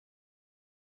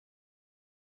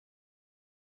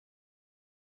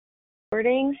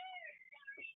recording,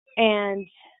 and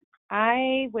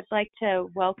I would like to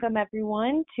welcome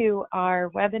everyone to our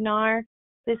webinar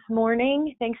this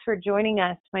morning. Thanks for joining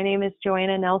us. My name is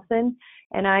Joanna Nelson,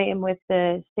 and I am with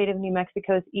the State of New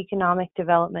Mexico's Economic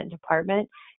Development Department,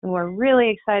 and we're really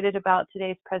excited about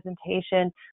today's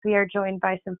presentation. We are joined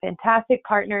by some fantastic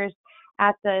partners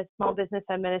at the Small Business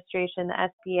Administration, the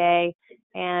SBA,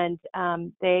 and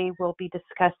they will be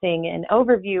discussing an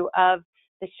overview of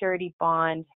the Surety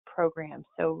bond program.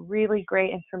 So really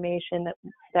great information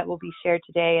that will be shared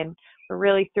today, and we're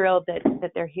really thrilled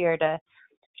that they're here to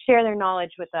share their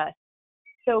knowledge with us.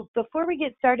 So before we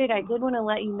get started, I did want to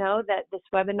let you know that this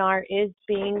webinar is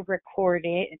being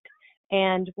recorded,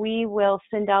 and we will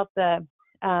send out the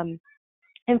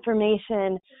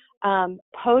information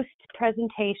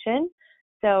post-presentation.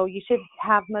 So you should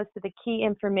have most of the key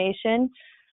information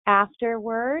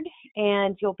afterward,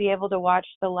 and you'll be able to watch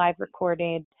the live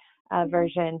recorded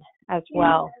version as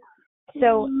well.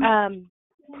 So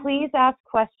please ask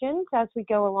questions as we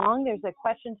go along. There's a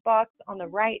questions box on the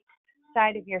right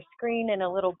side of your screen in a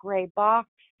little gray box,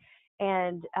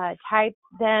 and type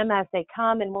them as they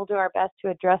come, and we'll do our best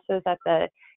to address those at the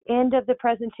end of the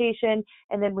presentation.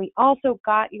 And then we also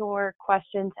got your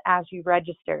questions as you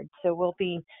registered, so we'll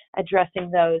be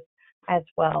addressing those as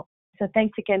well. So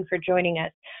thanks again for joining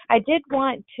us. I did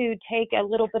want to take a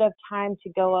little bit of time to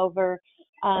go over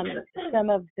some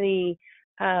of the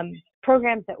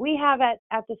programs that we have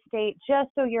at the state, just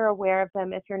so you're aware of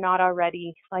them if you're not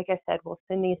already. Like I said, we'll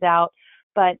send these out,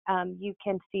 but you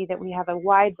can see that we have a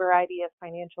wide variety of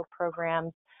financial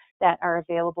programs that are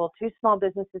available to small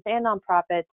businesses and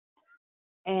nonprofits,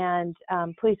 and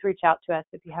please reach out to us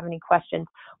if you have any questions.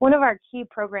 One of our key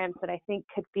programs that I think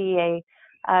could be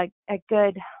a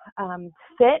good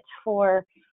fit for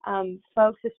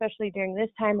folks, especially during this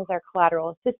time, is our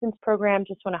collateral assistance program.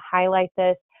 Just want to highlight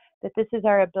that this is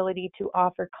our ability to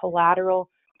offer collateral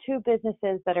to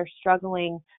businesses that are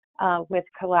struggling with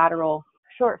collateral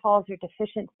shortfalls or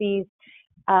deficiencies.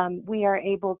 We are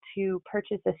able to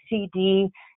purchase a CD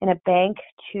in a bank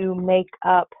to make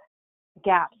up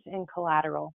gaps in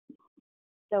collateral.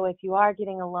 So if you are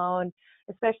getting a loan,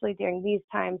 especially during these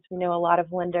times, we know a lot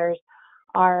of lenders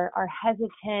are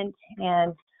hesitant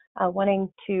and wanting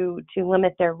to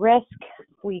limit their risk.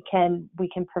 We can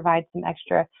provide some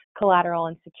extra collateral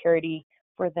and security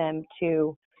for them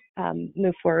to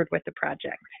move forward with the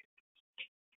project.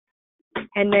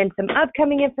 And then some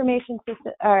upcoming information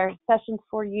sessions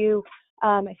for you.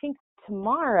 I think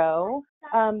tomorrow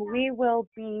we will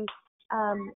be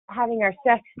having our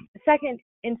second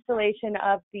installation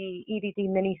of the EDD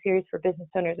mini-series for business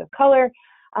owners of color.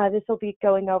 This will be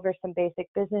going over some basic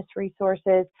business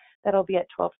resources. That'll be at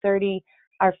 12:30.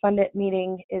 Our funded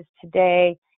meeting is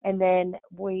today, and then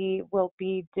we will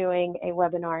be doing a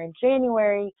webinar in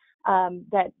January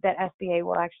that SBA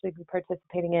will actually be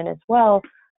participating in as well,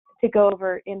 to go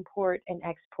over import and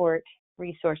export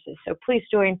resources. So please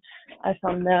join us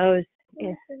on those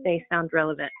if they sound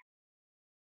relevant.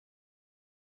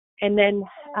 And then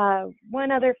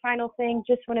one other final thing,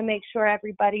 just want to make sure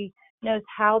everybody knows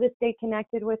how to stay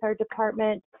connected with our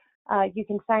department. You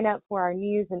can sign up for our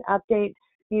news and update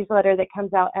newsletter that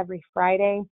comes out every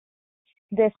Friday.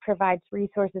 This provides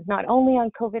resources not only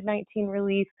on COVID-19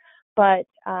 relief, but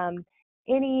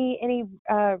any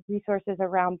resources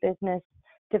around business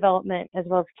development, as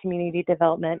well as community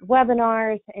development,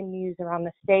 webinars, and news around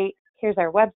the state. Here's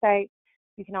our website.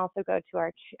 You can also go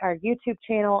to our YouTube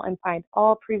channel and find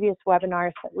all previous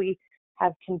webinars that we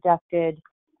have conducted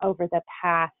over the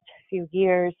past few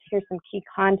years. Here's some key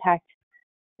contact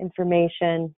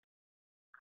information.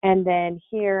 And then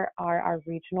here are our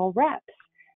regional reps.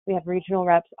 We have regional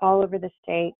reps all over the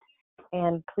state,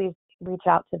 and please reach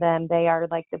out to them. They are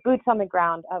like the boots on the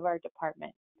ground of our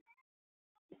department.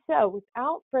 So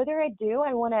without further ado,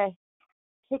 I want to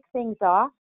kick things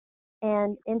off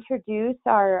and introduce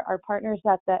our partners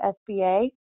at the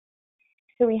SBA.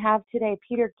 So we have today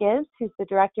Peter Gibbs, who's the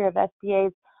director of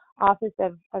SBA's Office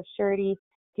of Surety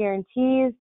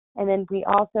Guarantees. And then we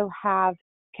also have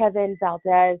Kevin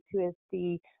Valdez, who is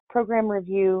the Program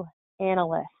Review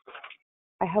Analyst.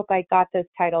 I hope I got those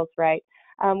titles right.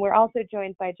 We're also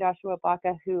joined by Joshua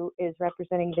Baca, who is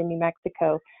representing the New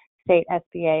Mexico State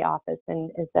SBA office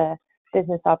and is a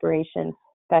business operations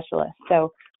specialist.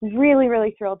 So really,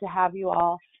 really thrilled to have you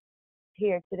all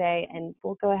here today, and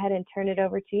we'll go ahead and turn it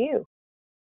over to you.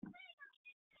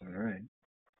 All right.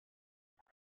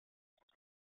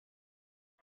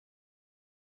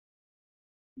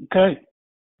 Okay.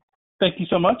 Thank you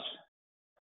so much.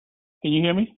 Can you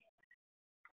hear me?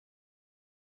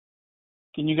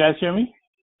 Can you guys hear me?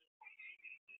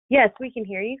 Yes, we can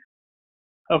hear you.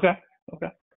 Okay. Okay.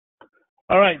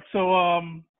 All right. So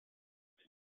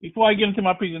before I get into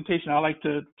my presentation, I'd like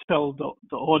to tell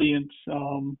the audience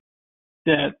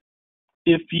that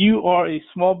if you are a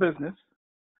small business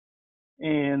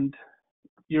and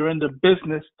you're in the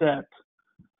business that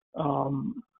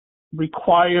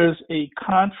requires a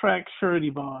contract surety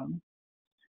bond,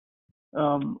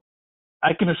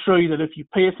 I can assure you that if you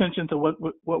pay attention to what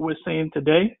we're saying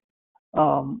today,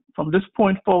 from this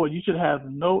point forward, you should have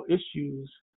no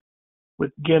issues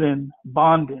with getting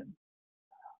bonding.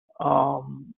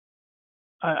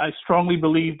 I strongly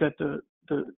believe that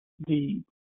the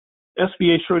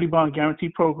SBA Surety Bond Guarantee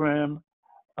Program,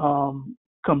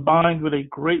 combined with a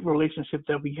great relationship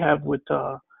that we have with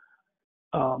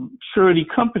surety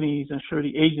companies and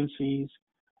surety agencies,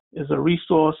 is a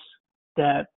resource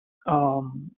that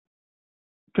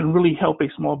can really help a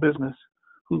small business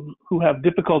who have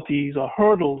difficulties or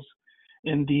hurdles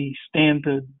in the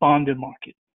standard bonding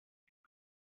market.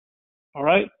 All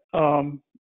right.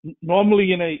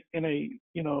 Normally in a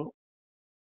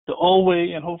the old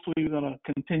way, and hopefully we're going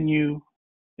to continue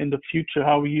in the future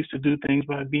how we used to do things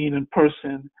by being in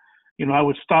person. I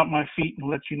would stomp my feet and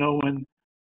let you know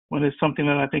when it's something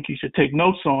that I think you should take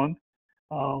notes on.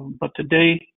 But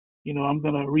today, I'm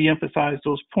going to reemphasize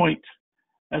those points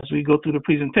as we go through the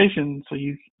presentation, so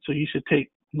you should take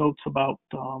notes about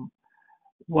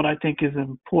what I think is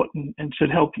important and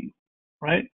should help you,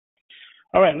 right?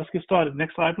 All right, let's get started.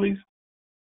 Next slide, please.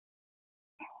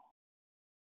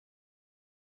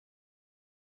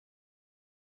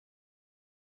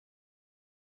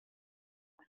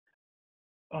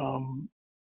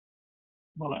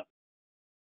 Well,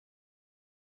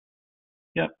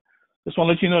 yeah, just want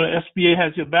to let you know the SBA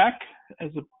has your back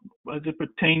as it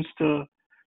pertains to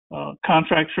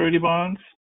contract surety bonds.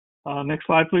 Next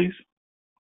slide, please.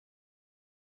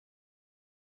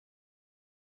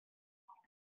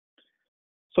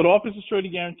 So the Office of Surety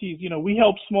Guarantees, we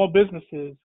help small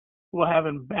businesses who are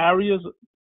having barriers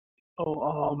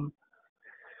or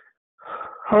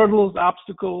hurdles,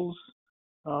 obstacles,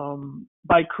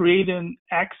 by creating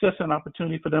access and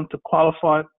opportunity for them to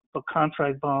qualify for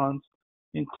contract bonds,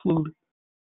 include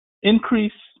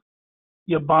increase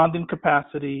your bonding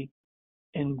capacity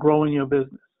and growing your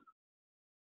business.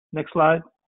 Next slide.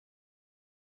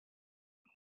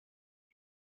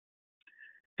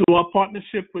 Through our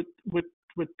partnership with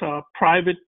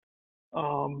private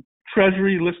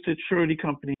treasury listed surety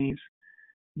companies,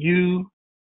 you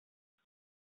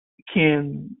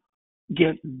can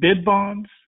get bid bonds,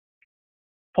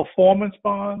 performance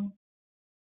bonds,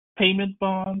 payment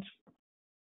bonds,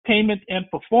 payment and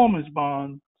performance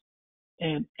bonds,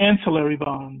 and ancillary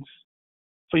bonds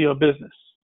for your business.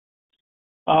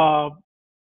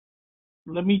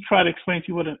 Let me try to explain to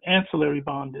you what an ancillary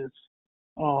bond is.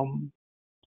 An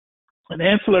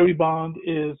ancillary bond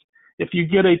is if you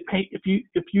get a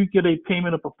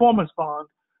payment or performance bond,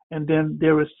 and then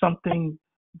there is something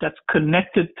that's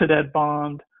connected to that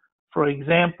bond. For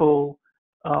example,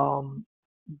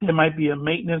 there might be a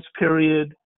maintenance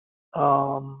period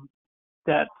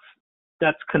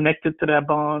that's connected to that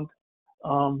bond.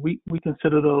 We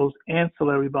consider those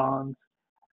ancillary bonds,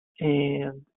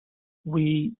 and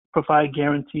we provide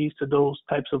guarantees to those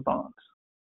types of bonds.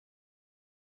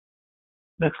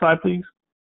 Next slide, please.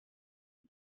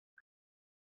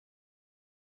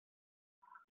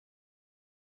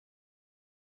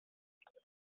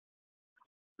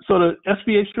 So the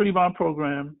SBA Surety Bond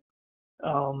Program,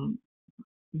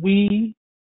 we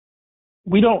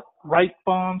don't write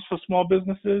bonds for small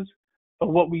businesses, but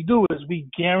what we do is we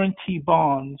guarantee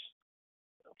bonds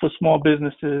for small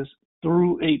businesses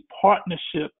through a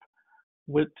partnership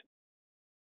with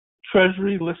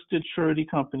treasury listed surety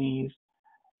companies.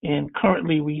 And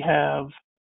currently we have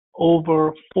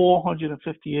over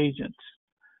 450 agents.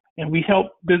 And we help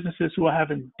businesses who are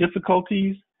having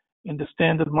difficulties in the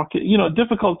standard market.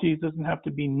 Difficulties doesn't have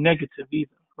to be negative either,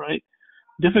 right?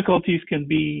 Difficulties can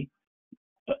be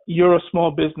you're a small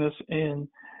business and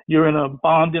you're in a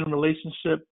bonding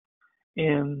relationship,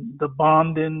 and the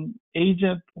bonding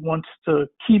agent wants to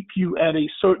keep you at a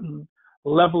certain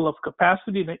level of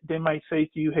capacity. They might say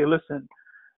to you, "Hey, listen,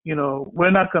 we're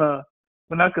not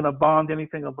gonna bond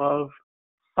anything above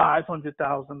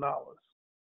 $500,000."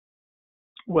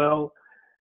 Well,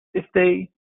 if they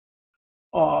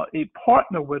are a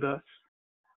partner with us,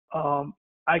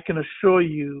 I can assure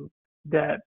you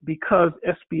that because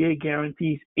SBA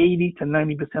guarantees 80 to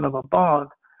 90% of a bond,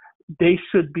 they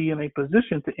should be in a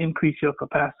position to increase your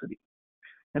capacity.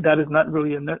 And that is not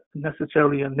really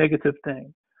necessarily a negative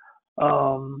thing.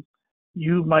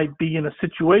 You might be in a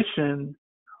situation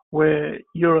where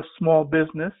you're a small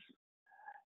business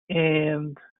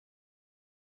and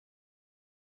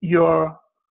you're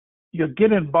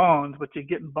getting bonds, but you're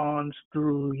getting bonds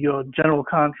through your general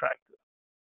contractor.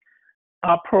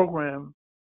 Our program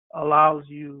allows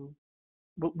you,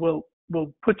 will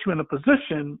put you in a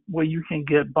position where you can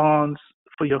get bonds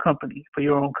for your company, for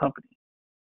your own company.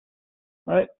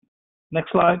 All right.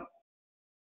 Next slide.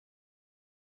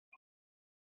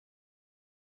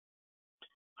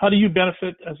 How do you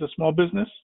benefit as a small business?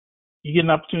 You get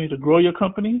an opportunity to grow your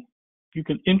company. You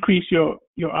can increase your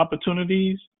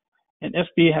opportunities, and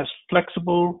SBA has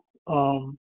flexible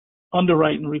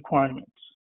underwriting requirements.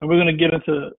 And we're going to get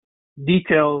into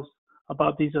details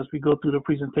about these as we go through the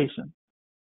presentation.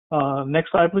 Next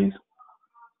slide, please.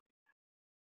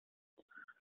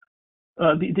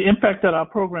 The impact that our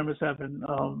program is having,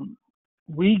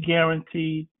 we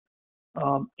guarantee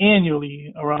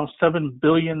annually around $7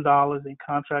 billion in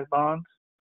contract bonds.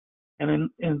 And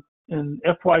in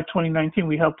FY 2019,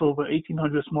 we helped over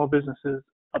 1,800 small businesses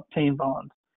obtain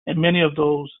bonds. And many of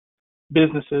those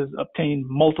businesses obtained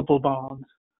multiple bonds.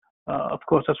 Of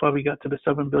course, that's why we got to the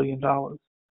 $7 billion.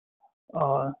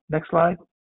 Next slide.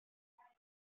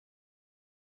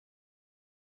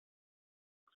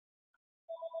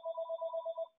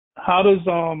 How does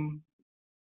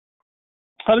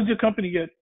your company get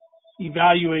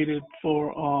evaluated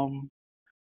for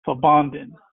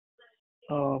bonding?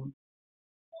 Hold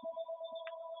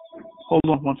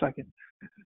on one second.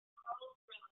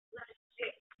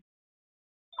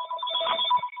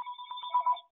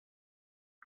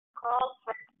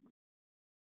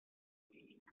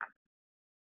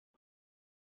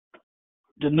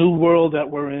 The new world that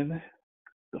we're in,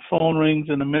 the phone rings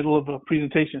in the middle of a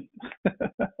presentation.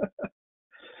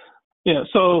 Yeah,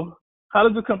 so how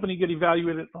does the company get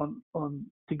evaluated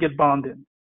to get bonding?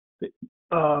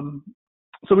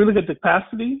 So we look at the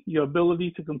capacity, your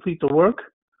ability to complete the work,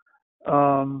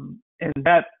 and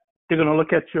that they're going to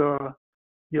look at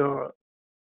your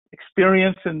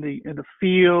experience in the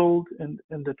field and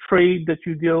the trade that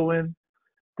you deal in,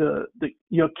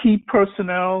 your key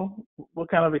personnel, what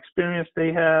kind of experience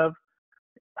they have,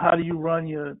 how do you run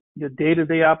your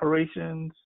day-to-day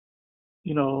operations.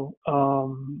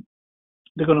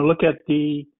 They're going to look at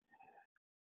the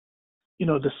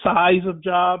size of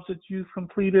jobs that you've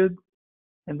completed,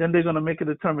 and then they're going to make a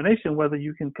determination whether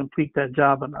you can complete that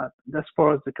job or not, as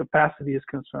far as the capacity is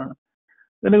concerned.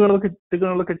 Then they're going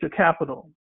to look at your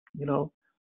capital. They're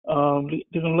going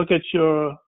to look at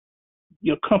your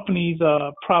company's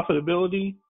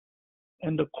profitability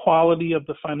and the quality of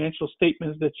the financial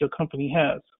statements that your company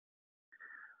has.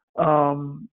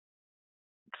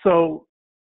 So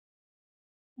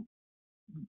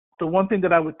the one thing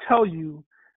that I would tell you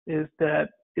is that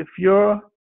if your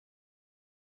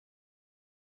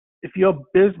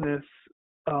business,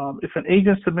 if an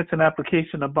agent submits an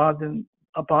application, a bond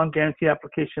guarantee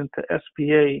application to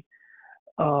SBA,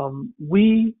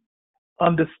 we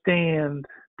understand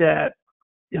that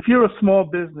if you're a small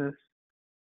business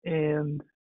and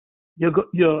you're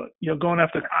going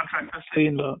after a contract, let's say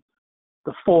in the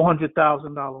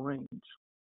 $400,000 range,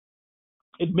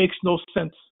 it makes no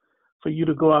sense for you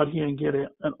to go out here and get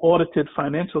an audited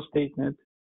financial statement,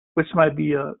 which might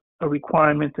be a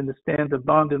requirement in the standard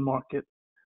bonding market.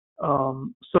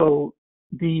 So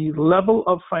the level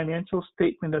of financial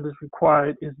statement that is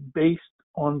required is based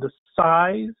on the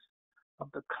size of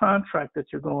the contract that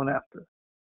you're going after.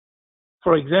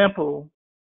 For example,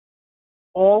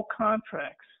 all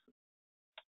contracts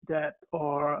that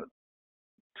are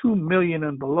 $2 million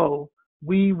and below,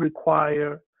 we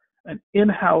require an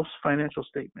in-house financial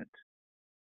statement.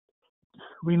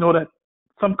 We know that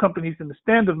some companies in the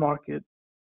standard market,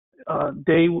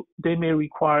 they may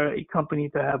require a company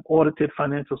to have audited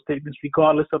financial statements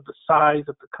regardless of the size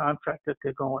of the contract that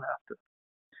they're going after.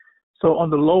 So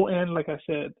on the low end, like I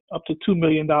said, up to $2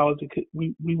 million,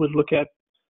 we would look at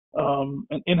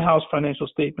an in-house financial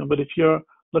statement. But if you're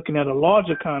looking at a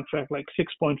larger contract like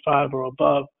 6.5 or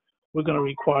above, we're going to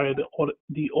require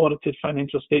the audited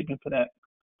financial statement for that.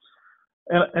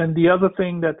 And the other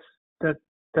thing that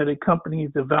a company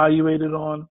is evaluated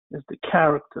on is the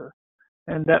character.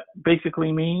 And that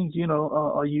basically means,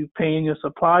 are you paying your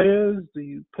suppliers? Do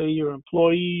you pay your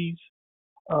employees?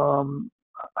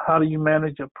 How do you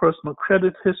manage your personal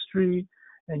credit history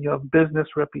and your business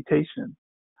reputation?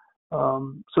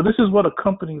 So this is what a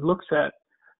company looks at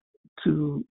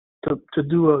to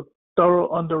do a thorough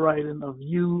underwriting of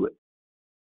you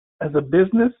as a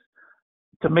business,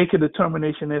 to make a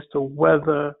determination as to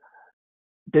whether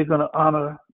they're going to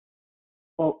honor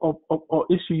or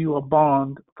issue you a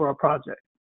bond for a project.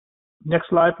 Next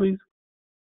slide, please.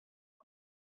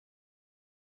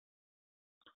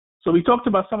 So we talked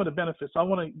about some of the benefits. I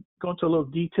want to go into a little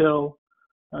detail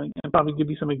and probably give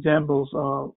you some examples.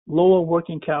 Lower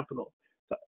working capital.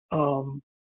 So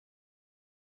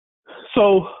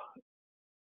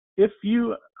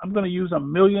I'm going to use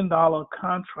 $1 million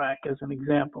contract as an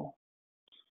example.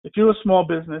 If you're a small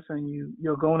business and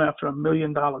you're going after $1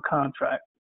 million contract,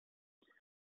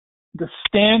 the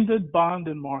standard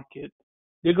bonding market,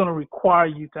 they're going to require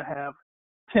you to have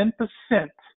 10%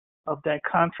 of that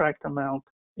contract amount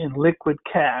in liquid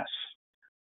cash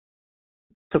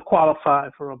to qualify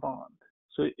for a bond.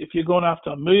 So if you're going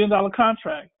after $1 million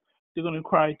contract, they're going to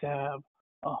require you to have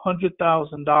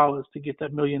 $100,000 to get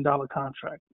that $1 million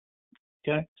contract.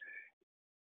 Okay.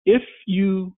 If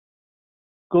you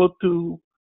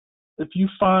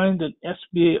find an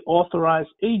SBA authorized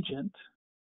agent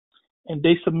and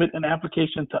they submit an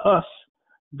application to us,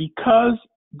 because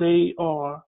they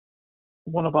are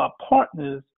one of our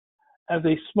partners as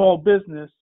a small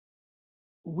business,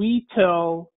 we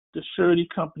tell the surety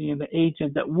company and the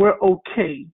agent that we're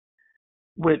okay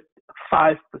with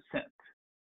 5%.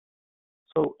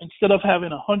 So instead of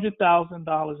having $100,000 in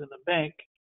the bank,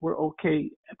 we're okay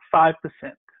at 5%,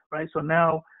 right? So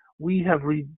now we have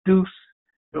reduced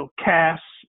cash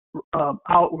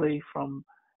outlay from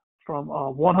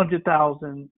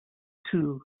 100,000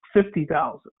 to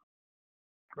 50,000,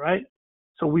 right?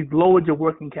 So we've lowered your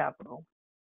working capital.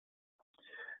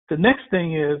 The next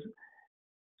thing is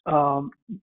in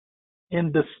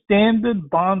the standard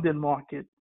bonding market,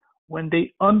 when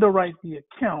they underwrite the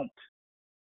account,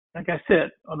 like I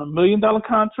said, on $1 million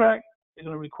contract, they're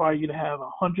going to require you to have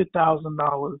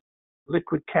 $100,000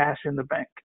 liquid cash in the bank.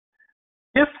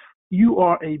 If you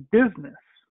are a business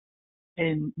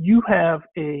and you have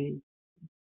a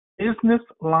business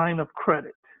line of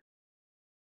credit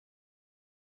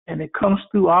and it comes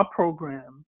through our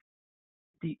program,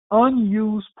 the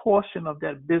unused portion of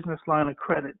that business line of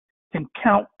credit can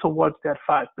count towards that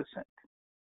 5%,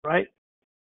 right?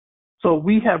 So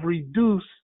we have reduced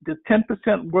the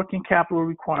 10% working capital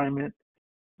requirement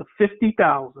to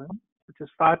 $50,000, which is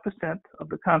 5% of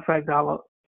the contract dollar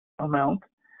amount.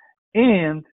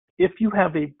 And if you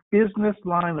have a business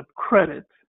line of credit,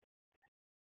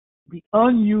 the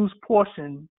unused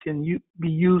portion can be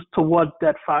used towards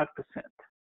that 5%,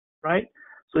 right?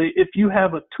 So if you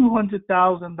have a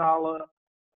 $200,000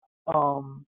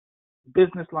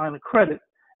 business line of credit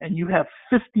and you have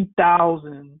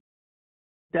 $50,000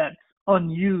 that's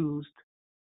unused,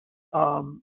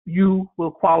 you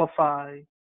will qualify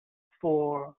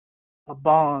for a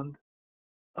bond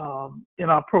in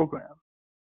our program.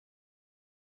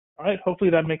 All right,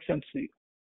 hopefully that makes sense to you.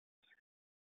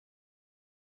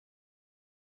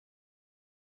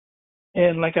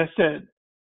 And like I said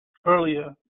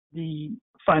earlier, the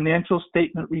financial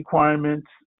statement requirements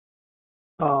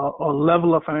or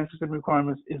level of financial statement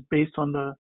requirements is based on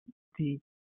the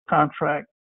contract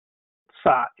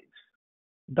size,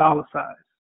 dollar size.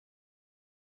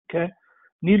 Okay.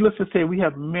 Needless to say, we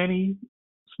have many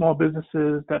small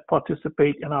businesses that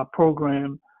participate in our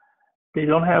program. They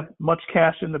don't have much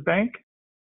cash in the bank,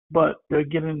 but they're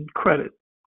getting credit.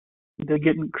 They're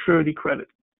getting surety credit.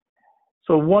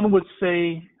 So one would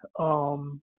say,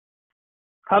 how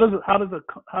does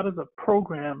a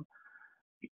program,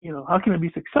 how can it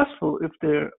be successful if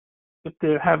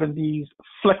they're having these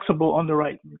flexible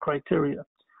underwriting criteria?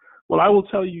 Well, I will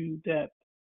tell you that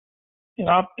in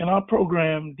our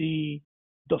program, the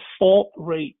default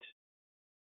rate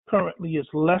currently is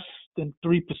less than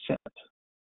 3%.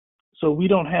 So we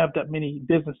don't have that many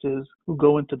businesses who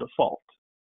go into default.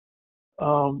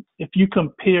 If you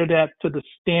compare that to the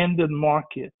standard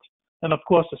market, and of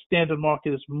course the standard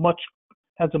market has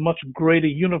a much greater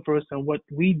universe than what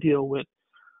we deal with,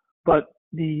 but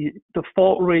the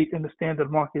default rate in the standard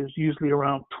market is usually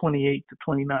around 28 to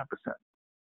 29%,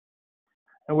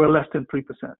 and we're less than 3%.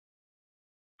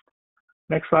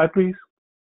 Next slide, please.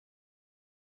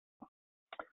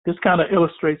 This kind of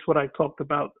illustrates what I talked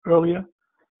about earlier.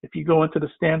 If you go into the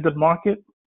standard market,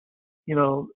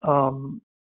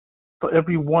 for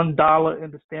every $1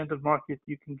 in the standard market,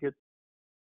 you can get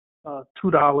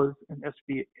 $2 in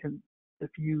SBA. And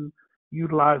if you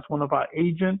utilize one of our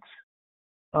agents,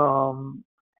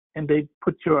 and they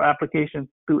put your application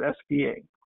through SBA.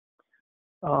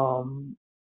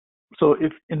 So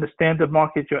if in the standard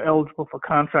market you're eligible for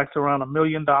contracts around $1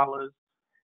 million,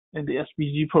 in the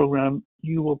SBG program,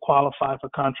 you will qualify for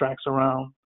contracts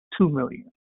around $2 million.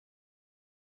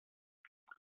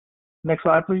 Next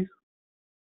slide, please.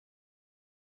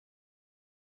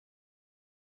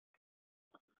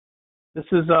 This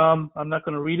is, I'm not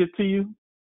going to read it to you,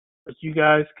 but you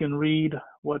guys can read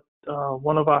what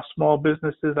one of our small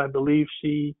businesses, I believe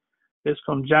she is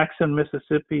from Jackson,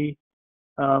 Mississippi,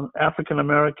 African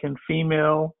American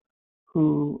female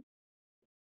who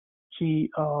she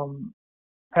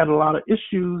had a lot of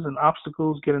issues and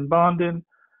obstacles getting bonded.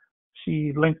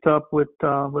 She linked up with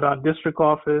our district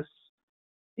office,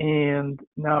 and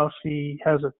now she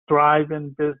has a thriving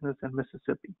business in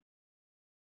Mississippi.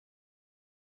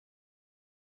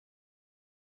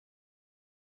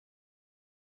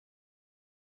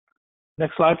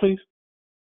 Next slide, please.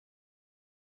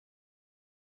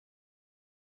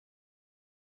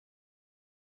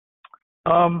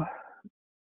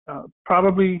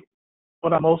 Probably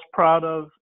what I'm most proud of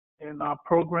in our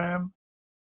program,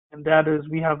 and that is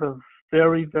we have a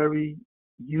very, very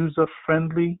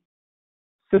user-friendly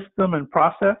system and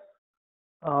process.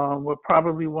 We're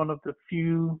probably one of the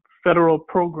few federal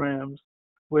programs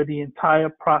where the entire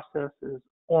process is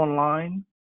online,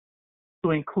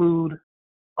 to include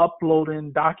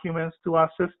uploading documents to our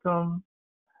system,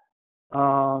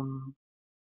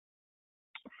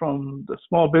 from the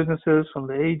small businesses, from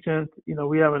the agent.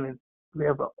 We have an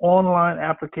online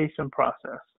application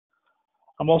process.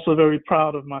 I'm also very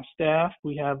proud of my staff.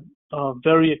 We have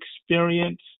very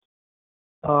experienced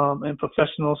and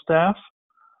professional staff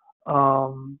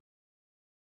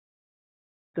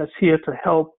that's here to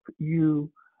help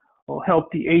you or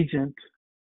help the agent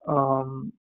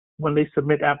when they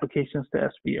submit applications to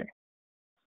SBA.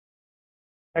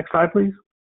 Next slide, please.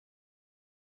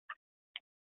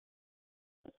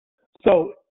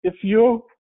 So if your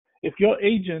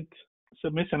agent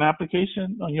submits an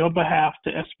application on your behalf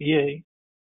to SBA,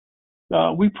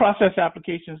 we process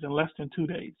applications in less than 2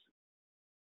 days.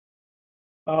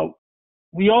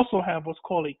 We also have what's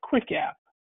called a quick app,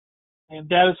 and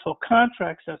that is for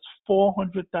contracts that's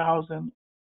 $400,000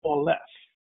 or less.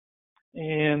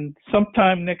 And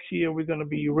sometime next year, we're going to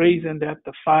be raising that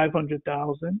to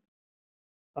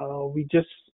 $500,000. We just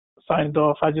signed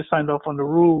off. I just signed off on the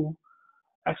rule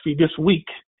actually this week.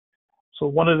 So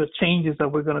one of the changes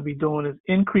that we're going to be doing is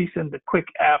increasing the quick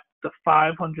app to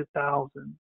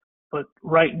 $500,000, but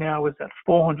right now it's at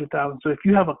 $400,000. So if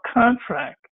you have a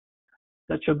contract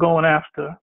that you're going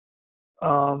after,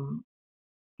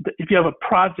 if you have a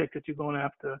project that you're going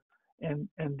after, and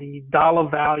the dollar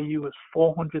value is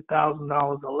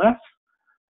 $400,000 or less,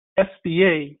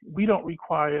 SBA, we don't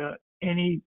require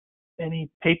any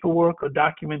paperwork or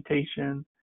documentation,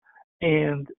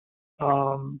 and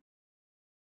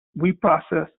we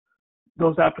process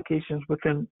those applications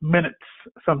within minutes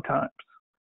sometimes,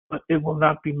 but it will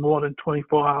not be more than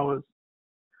 24 hours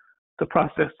to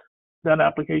process that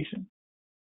application.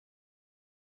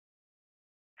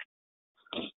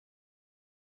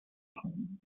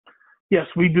 Yes,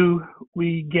 we do.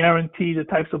 We guarantee the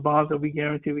types of bonds that we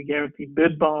guarantee. We guarantee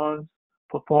bid bonds,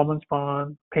 performance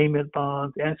bonds, payment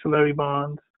bonds, ancillary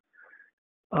bonds.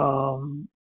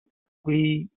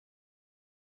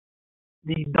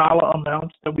 The dollar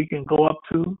amounts that we can go up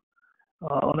to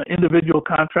on an individual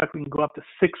contract, we can go up to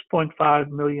 $6.5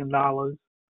 million.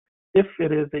 If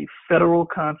it is a federal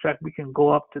contract, we can go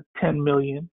up to $10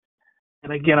 million.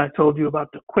 And again, I told you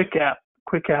about the Quick App.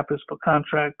 Quick App is for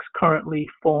contracts currently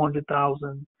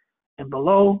 $400,000 and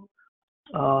below.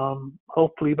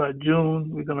 Hopefully by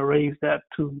June, we're going to raise that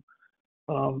to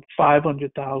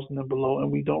 $500,000 and below,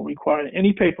 and we don't require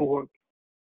any paperwork.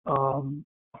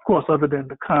 Of course, other than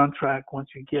the contract once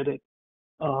you get it,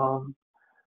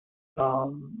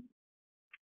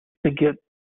 to get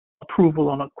approval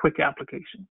on a quick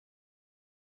application.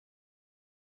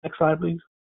 Next slide, please.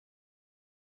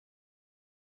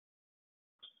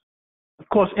 Of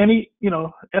course, any,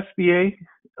 SBA,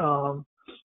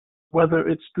 whether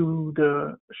it's through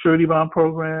the Surety bond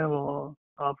program or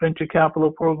venture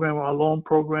capital program or our loan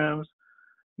programs,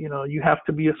 you have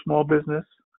to be a small business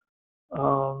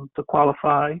to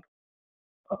qualify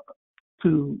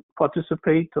to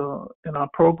participate in our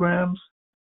programs,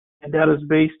 and that is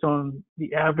based on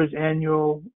the average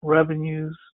annual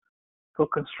revenues for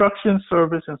construction,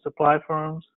 service, and supply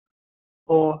firms,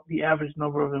 or the average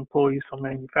number of employees for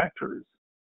manufacturers.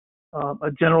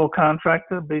 A general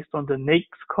contractor, based on the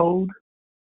NAICS code,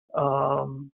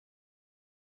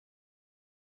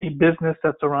 a business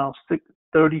that's around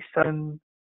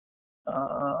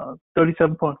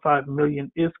 37.5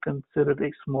 million is considered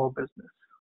a small business.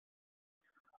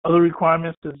 Other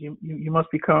requirements is you must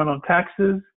be current on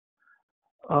taxes,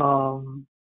 or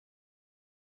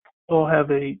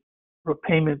have a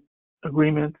repayment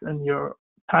agreement and you're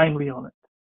timely on it.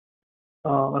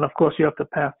 And of course, you have to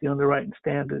pass the underwriting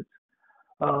standards.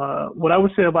 What I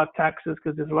would say about taxes,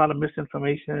 because there's a lot of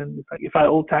misinformation. If I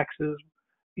owe taxes,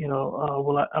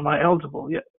 am I eligible?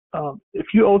 Yeah.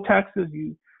 If you owe taxes,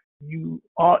 you you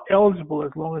are eligible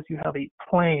as long as you have a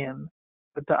plan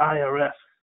with the IRS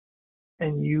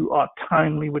and you are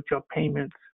timely with your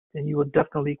payments, then you will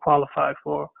definitely qualify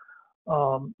for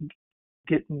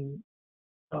getting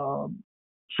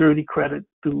surety credit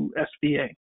through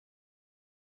SBA.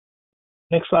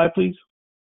 Next slide, please.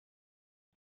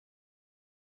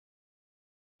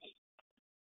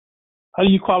 How do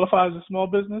you qualify as a small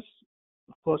business?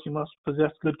 Of course, you must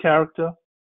possess good character.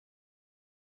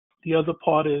 The other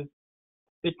part is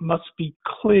it must be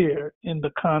clear in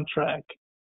the contract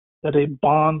that a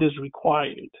bond is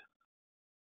required.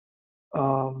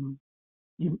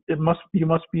 You must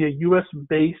be a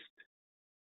U.S.-based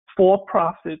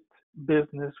for-profit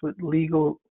business with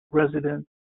legal resident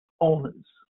owners.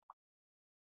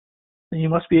 And you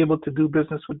must be able to do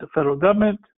business with the federal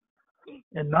government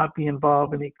and not be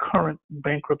involved in a current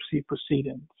bankruptcy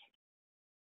proceedings.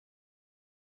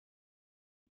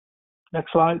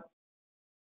 Next slide.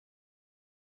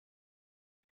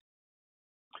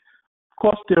 Of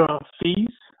course, there are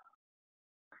fees.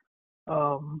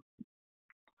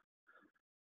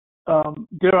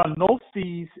 There are no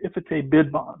fees if it's a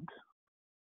bid bond.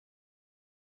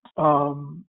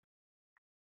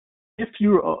 If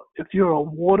you're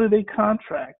awarded a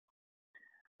contract,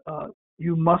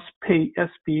 you must pay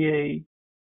SBA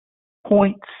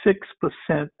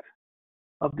 0.6%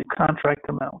 of the contract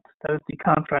amount. That is the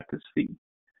contractor's fee.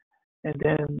 And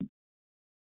then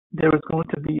there is going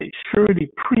to be a surety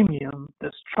premium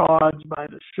that's charged by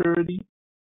the surety,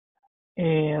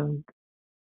 and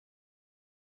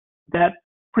that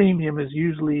premium is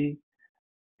usually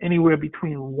anywhere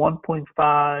between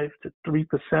 1.5 to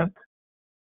 3%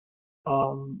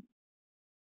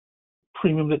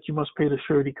 premium that you must pay the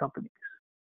surety companies.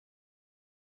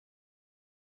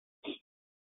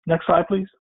 Next slide, please.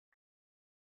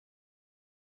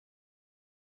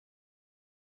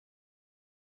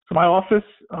 So my office,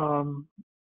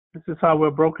 this is how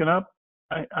we're broken up.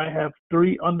 I have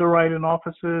 3 underwriting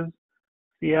offices,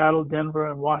 Seattle, Denver,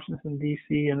 and Washington,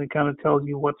 D.C., and it kind of tells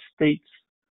you what states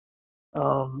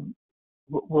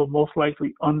will most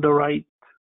likely underwrite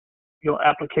your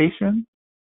application.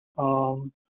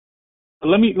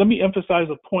 Let me emphasize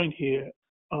a point here.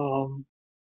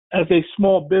 As a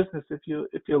small business, if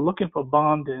you're looking for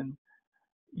bonding,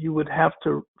 you would have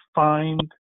to find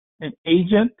an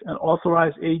agent, an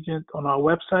authorized agent on our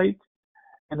website.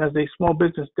 And as a small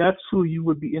business, that's who you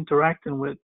would be interacting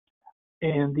with.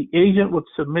 And the agent would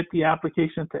submit the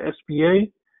application to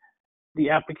SBA. The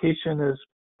application is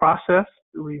processed,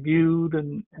 reviewed,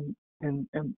 and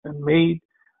made,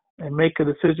 and make a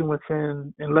decision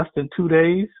within in less than 2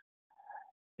 days.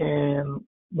 And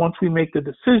once we make the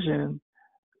decision,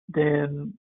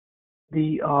 then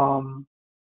the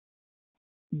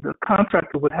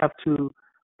contractor would have to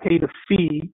pay the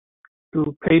fee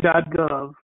through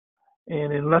pay.gov,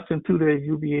 and in less than 2 days,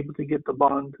 you'll be able to get the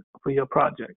bond for your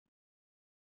project.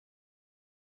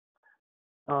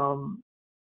 I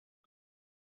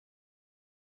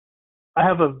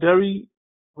have a very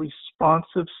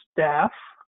responsive staff.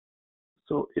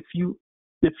 So if you,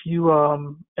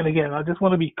 and again, I just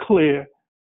want to be clear,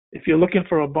 if you're looking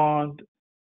for a bond,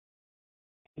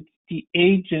 it's the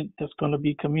agent that's going to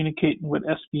be communicating with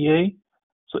SBA.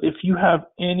 So if you have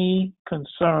any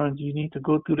concerns, you need to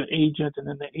go through the agent, and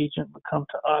then the agent will come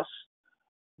to us.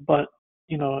 But,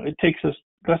 it takes us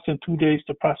less than 2 days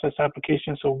to process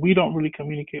applications, so we don't really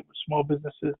communicate with small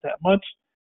businesses that much.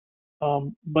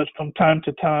 But from time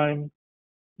to time,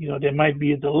 there might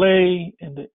be a delay,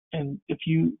 and if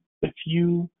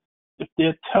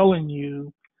they're telling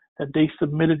you that they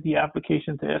submitted the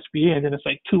application to SBA, and then it's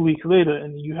like 2 weeks later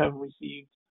and you haven't received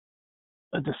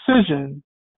a decision,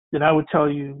 then I would tell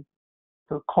you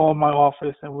to call my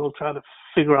office and we'll try to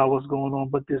figure out what's going on.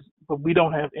 But we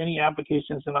don't have any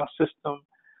applications in our system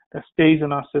that stays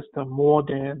in our system more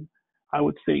than, I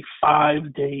would say,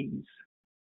 5 days.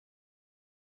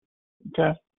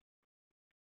 Okay.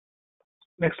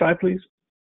 Next slide, please.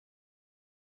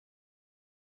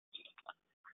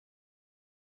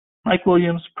 Mike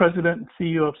Williams, President and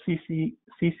CEO of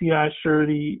CCI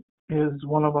Surety, is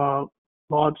one of our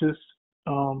largest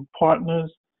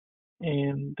partners,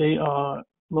 and they are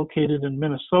located in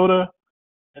Minnesota.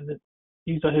 And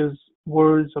these are his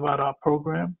words about our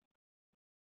program.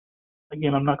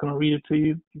 Again, I'm not going to read it to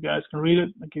you. You guys can read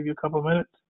it. I'll give you a couple minutes,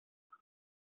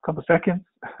 a couple seconds.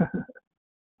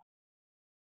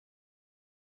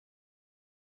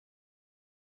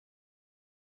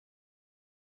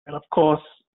 And of course,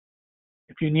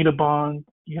 if you need a bond,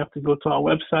 you have to go to our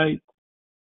website.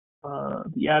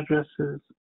 The address is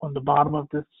on the bottom of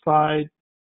this slide,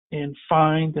 and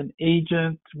find an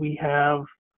agent. We have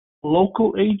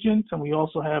local agents, and we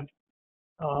also have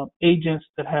agents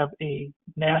that have a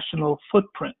national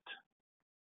footprint.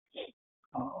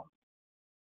 Um,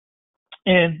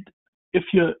 and if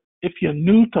you're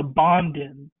new to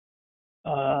bonding,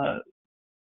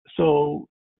 so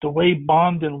the way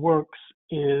bonding works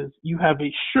is you have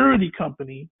a surety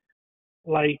company,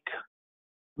 like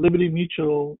Liberty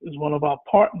Mutual is one of our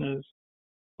partners,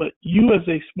 but you as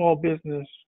a small business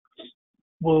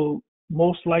will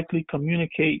most likely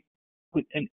communicate with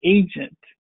an agent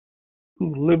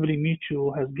who Liberty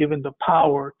Mutual has given the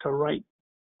power to write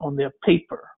on their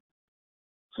paper.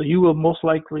 So you will most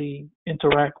likely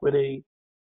interact with a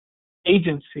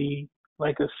agency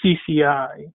like a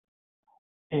CCI,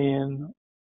 and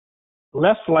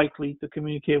less likely to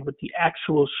communicate with the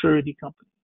actual surety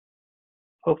company.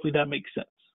 Hopefully that makes sense.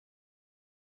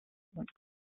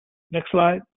 Next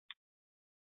slide.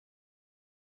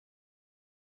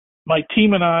 My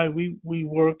team and I, we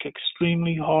work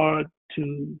extremely hard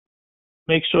to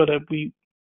make sure that we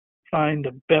find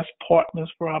the best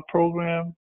partners for our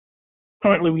program.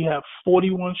 Currently, we have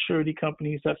 41 surety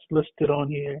companies that's listed on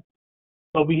here,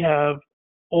 but we have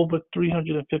over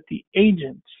 350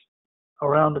 agents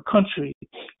around the country.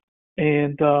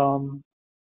 And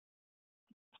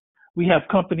we have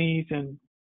companies in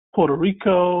Puerto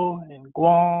Rico and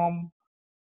Guam.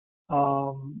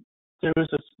 There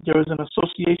is an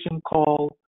association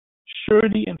called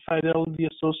Surety and Fidelity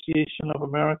Association of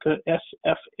America,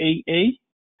 SFAA,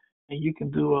 and you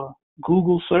can do a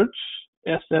Google search,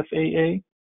 SFAA.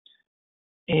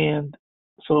 And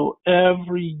so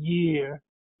every year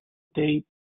they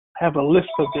have a list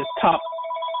of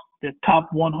their top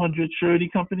 100 surety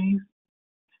companies.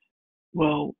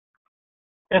 Well,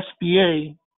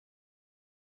 SBA,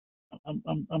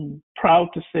 I'm proud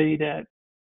to say that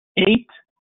 8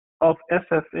 of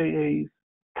SFAA's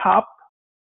top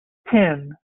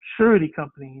 10 surety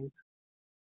companies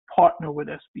partner with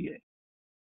SBA.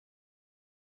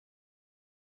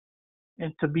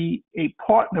 And to be a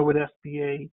partner with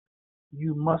SBA,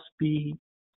 you must be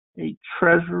a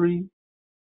Treasury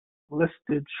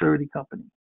listed surety company.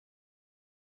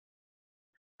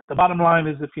 The bottom line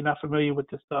is, if you're not familiar with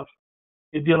this stuff,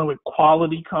 you're dealing with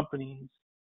quality companies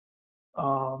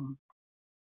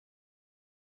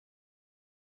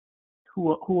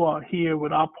who are here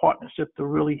with our partnership to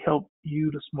really help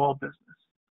you, the small business.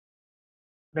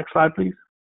 Next slide, please.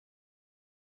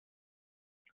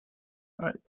 All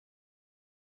right.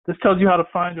 This tells you how to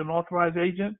find an authorized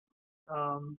agent.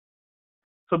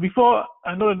 So before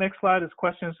I know the next slide is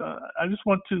questions, I just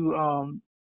want to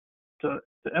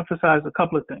emphasize a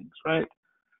couple of things, right?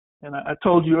 And I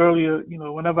told you earlier,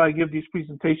 whenever I give these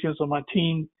presentations, or my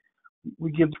team,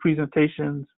 we give the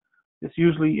presentations, it's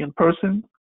usually in person.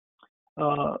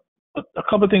 A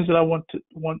couple of things that I want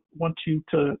you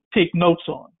to take notes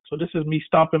on. So this is me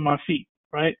stomping my feet,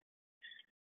 right?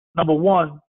 Number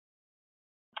one,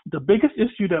 the biggest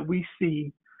issue that we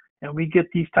see, and we get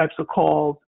these types of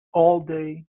calls all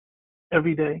day,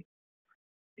 every day,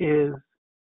 is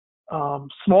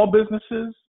small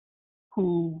businesses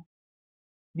who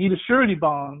need a surety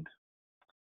bond,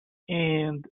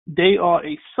 and they are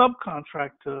a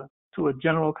subcontractor to a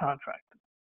general contractor,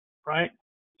 right?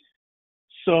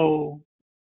 So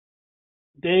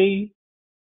they're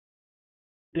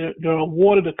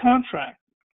awarded a contract,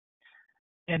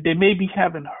 and they may be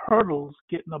having hurdles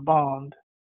getting a bond,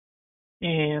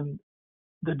 and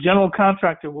the general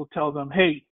contractor will tell them,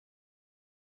 hey,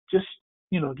 just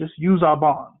use our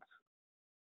bonds,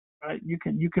 right? You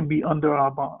can be under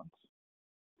our bonds.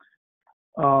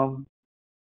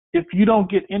 If you don't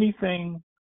get anything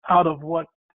out of what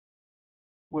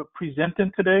we're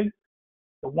presenting today,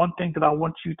 the one thing that I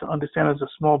want you to understand as a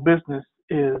small business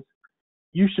is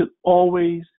you should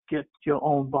always get your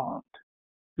own bond.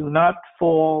 Do not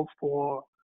fall for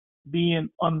being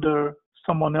under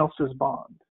someone else's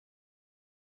bond.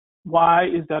 Why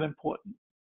is that important?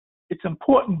 It's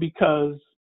important because,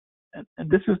 and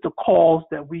this is the calls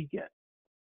that we get.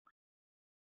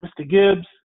 Mr. Gibbs,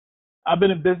 I've been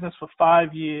in business for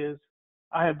 5 years.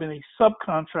 I have been a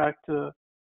subcontractor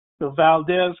to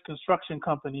Valdez Construction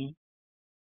Company,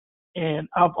 and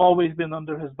I've always been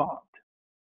under his bond.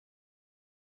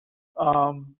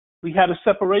 We had a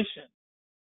separation,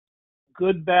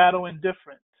 good, bad, or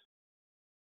indifferent,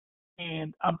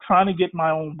 and I'm trying to get my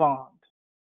own bond.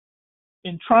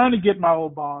 In trying to get my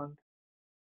own bond,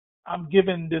 I'm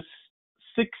given this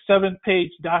 6-7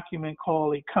 page document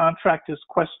called a contractor's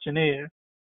questionnaire,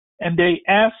 and they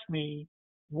ask me,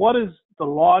 what is the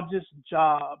largest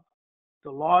job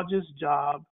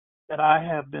that I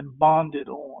have been bonded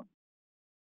on?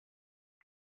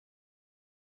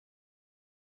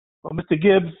 Well, Mr.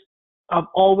 Gibbs, I've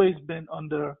always been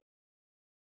under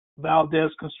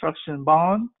Valdez Construction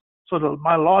Bond, so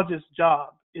my largest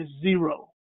job is zero.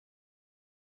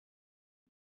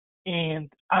 And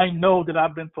I know that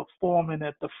I've been performing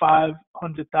at the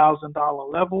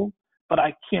 $500,000 level, but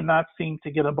I cannot seem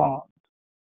to get a bond.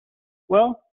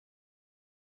 Well,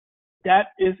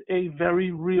 that is a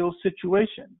very real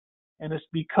situation. And it's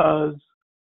because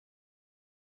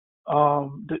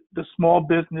the small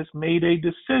business made a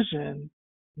decision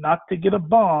not to get a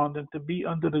bond and to be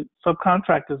under the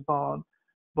subcontractor's bond.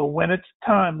 But when it's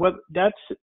time, that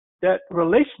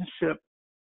relationship,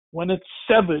 when it's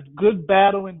severed, good,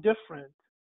 bad, or indifferent,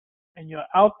 and you're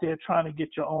out there trying to get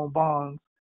your own bonds,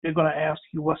 they're going to ask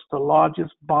you what's the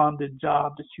largest bonded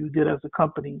job that you did as a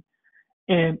company.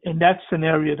 And in that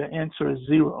scenario, the answer is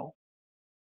zero.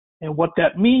 And what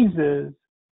that means is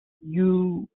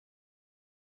you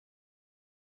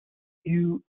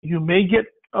may get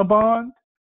a bond,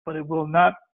 but it will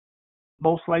not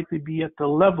most likely be at the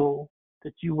level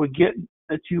that you were getting,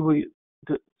 the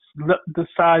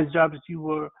size job that you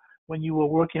were when you were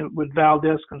working with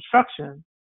Valdez Construction,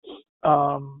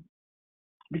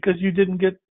 because you didn't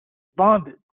get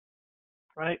bonded,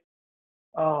 right?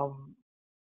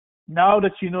 Now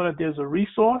that you know that there's a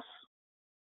resource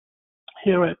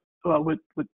here at with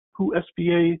who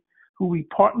SBA, who we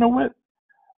partner with,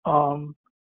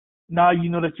 now you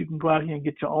know that you can go out here and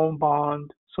get your own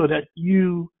bond so that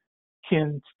you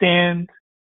can stand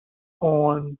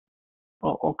on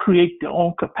or create your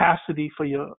own capacity for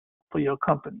your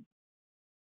company,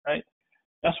 right?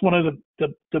 That's one of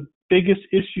the biggest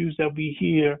issues that we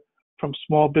hear from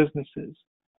small businesses.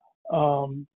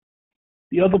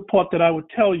 The other part that I would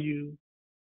tell you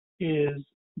is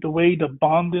the way the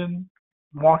bonding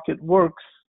market works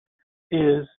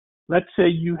is, let's say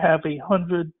you have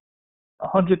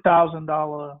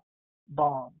 $100,000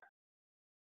 bond.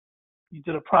 You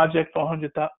did a project for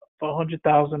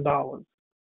 $100,000.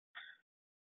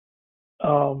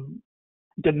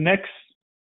 The next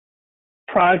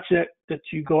project that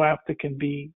you go after can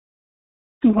be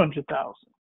 $200,000.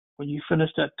 When you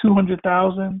finish that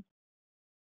 $200,000,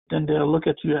 then they'll look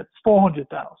at you at $400,000.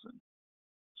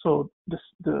 So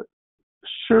the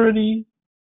surety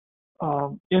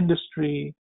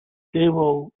industry, they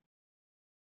will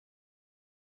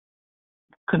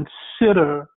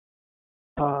consider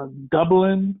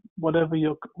doubling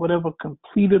whatever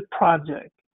completed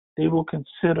project. They will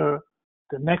consider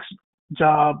the next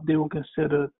job. They will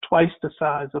consider twice the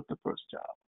size of the first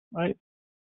job, right?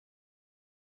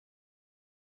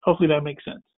 Hopefully that makes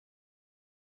sense.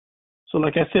 So,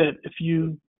 like I said, if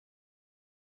you're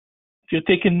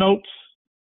taking notes,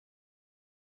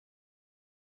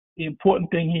 the important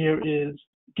thing here is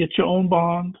get your own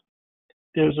bond.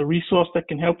 There's a resource that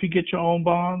can help you get your own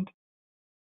bond.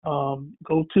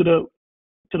 Go to the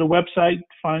website,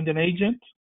 find an agent,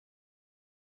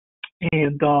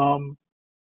 and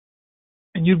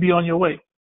you'll be on your way.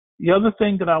 The other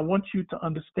thing that I want you to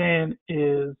understand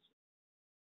is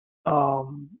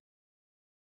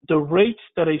the rates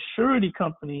that a surety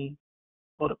company,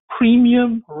 or the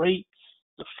premium rates,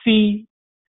 the fee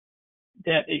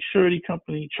that a surety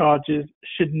company charges,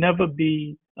 should never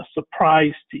be a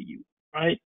surprise to you,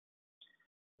 right?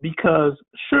 Because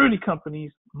surety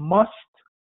companies must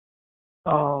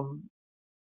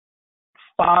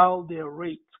file their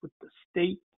rates with the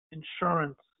state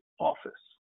insurance office.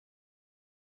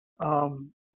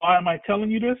 Why am I telling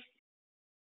you this?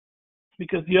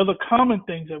 Because the other common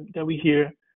things that we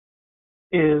hear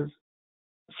is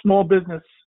small businesses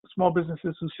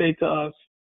who say to us,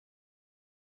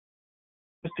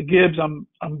 Mr. Gibbs, I'm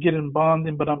getting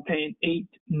bonding, but I'm paying 8,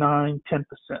 9, 10%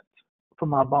 for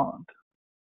my bond.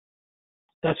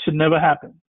 That should never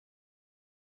happen.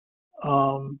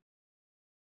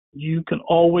 You can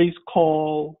always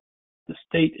call the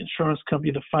state insurance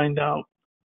company to find out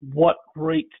what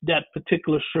rate that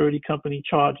particular surety company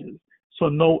charges. So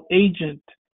no agent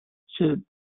should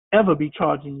ever be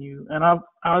charging you. And I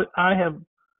have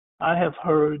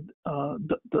heard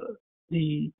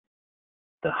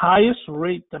the highest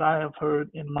rate that I have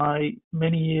heard in my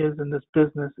many years in this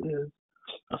business is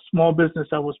a small business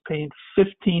that was paying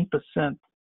 15%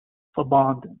 for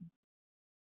bonding.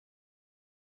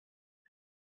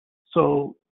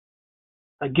 So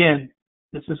again,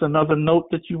 this is another note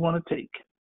that you want to take.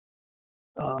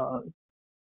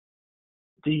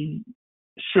 The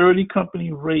surety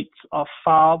company rates are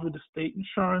filed with the state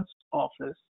insurance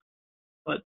office,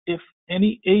 but if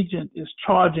any agent is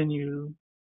charging you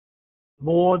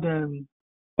more than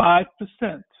 5%,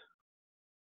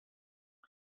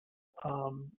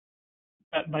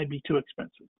 that might be too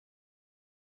expensive.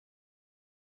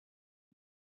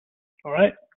 All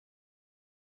right.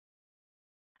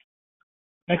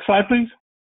 Next slide, please.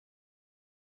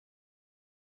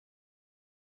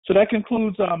 So that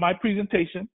concludes my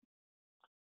presentation.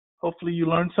 Hopefully you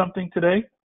learned something today.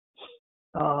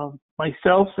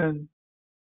 Myself and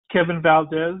Kevin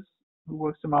Valdez, who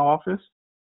works in my office,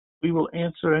 we will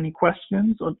answer any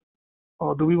questions,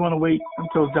 or do we want to wait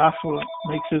until Joshua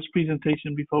makes his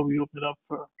presentation before we open it up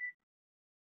for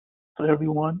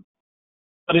everyone?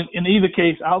 But in either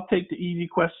case, I'll take the easy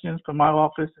questions from my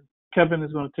office, and Kevin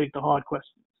is going to take the hard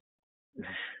questions.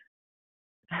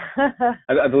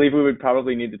 I believe we would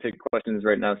probably need to take questions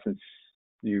right now, since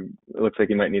it looks like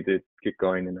you might need to get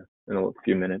going in a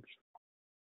few minutes.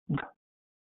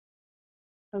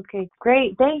 Okay,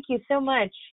 great. Thank you so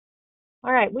much.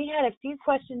 All right, we had a few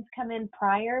questions come in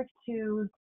prior to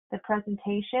the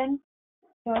presentation,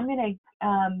 so I'm going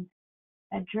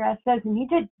to address those. And you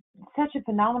did such a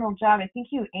phenomenal job. I think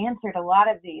you answered a lot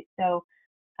of these, so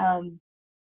some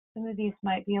of these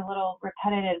might be a little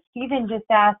repetitive. Stephen just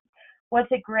asked,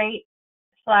 what's a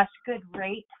great/good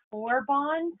rate for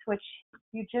bonds, which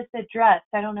you just addressed.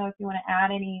 I don't know if you want to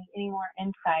add any more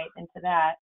insight into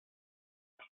that.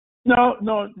 No.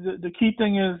 The key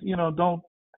thing is,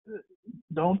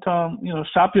 don't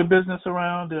shop your business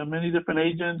around. There are many different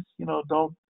agents.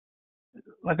 Don't,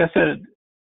 like I said,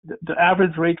 the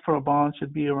average rate for a bond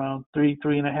should be around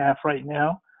 3.5 right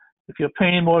now. If you're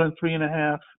paying more than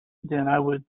 3.5, then I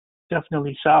would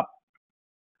definitely shop.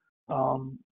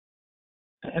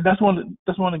 And that's one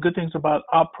of the good things about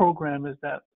our program, is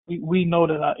that we know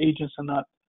that our agents are not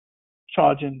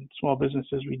charging small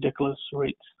businesses ridiculous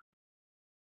rates,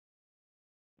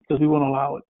 because we won't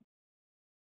allow it.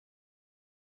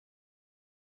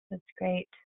 That's great.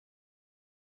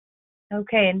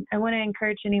 Okay, and I want to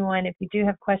encourage anyone, if you do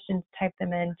have questions, type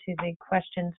them into the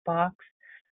questions box.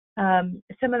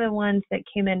 Some of the ones that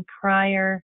came in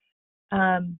prior,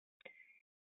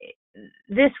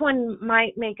 this one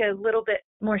might make a little bit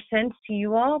more sense to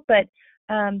you all, but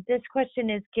this question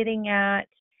is getting at,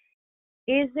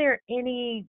 is there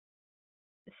any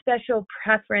special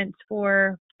preference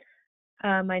for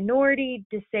minority,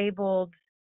 disabled,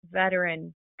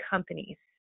 veteran companies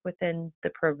within the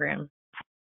program?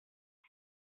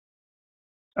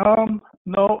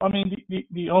 No, I mean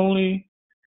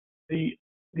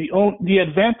the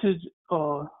advantage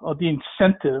or the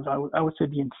incentive, I would say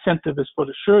the incentive is for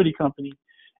the surety company.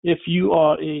 If you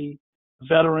are a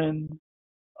veteran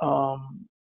or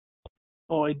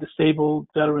a disabled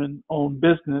veteran-owned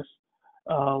business,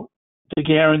 the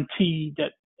guarantee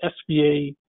that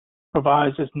SBA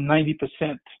provides is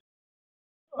 90%,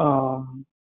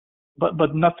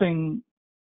 but nothing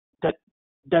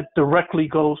that directly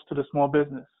goes to the small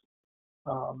business.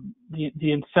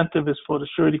 The incentive is for the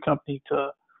surety company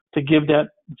to give that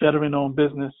veteran-owned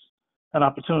business an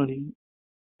opportunity.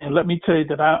 And let me tell you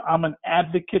that I'm an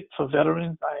advocate for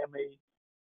veterans. I am a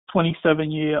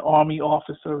 27-year Army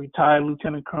officer, retired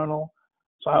lieutenant colonel.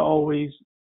 So I always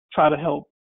try to help,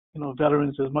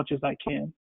 veterans as much as I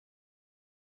can.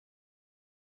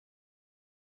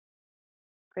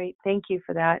 Great, thank you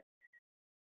for that.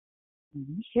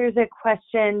 Mm-hmm. Here's a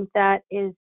question that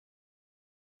is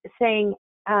saying,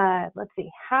 let's see,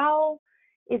 how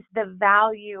is the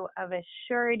value of a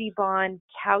surety bond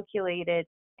calculated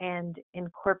and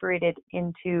incorporated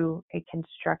into a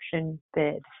construction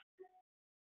bid?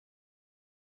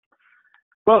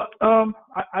 Well,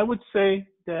 I would say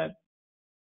that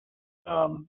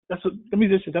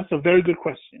that's a very good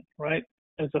question, right?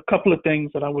 There's a couple of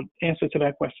things that I would answer to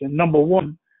that question. Number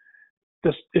one,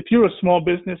 if you're a small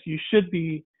business, you should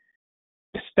be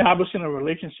establishing a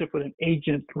relationship with an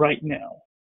agent right now,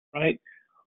 right?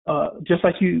 Just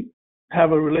like you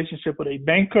have a relationship with a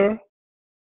banker,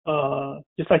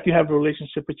 just like you have a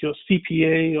relationship with your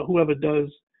CPA or whoever does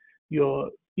your,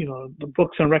 the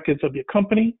books and records of your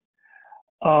company.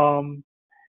 And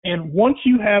once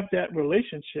you have that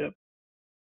relationship,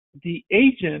 the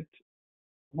agent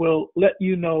will let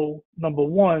you know, number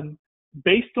one,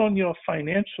 based on your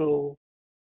financial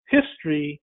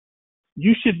history,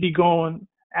 you should be going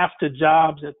after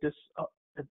jobs at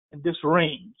this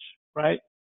range, right?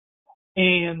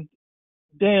 And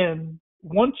then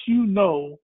once you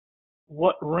know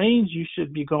what range you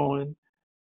should be going,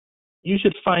 you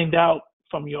should find out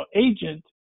from your agent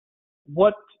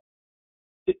what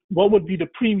would be the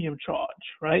premium charge,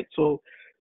 right? So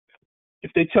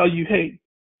if they tell you, hey,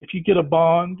 if you get a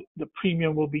bond, the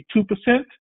premium will be 2%,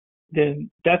 then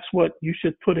that's what you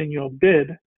should put in your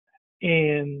bid.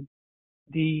 And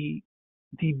the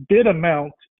bid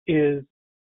amount is,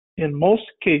 in most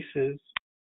cases,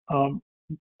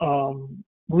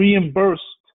 reimbursed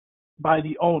by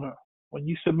the owner, when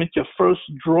you submit your first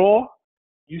draw,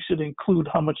 you should include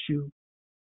how much you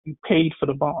paid for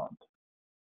the bond.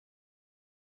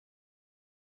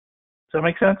 Does that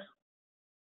make sense?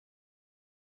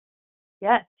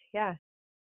 Yes, yeah.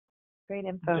 Great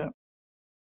info. Yeah.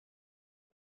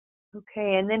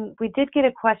 Okay, and then we did get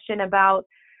a question about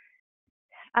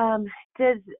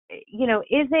is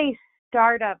a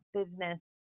startup business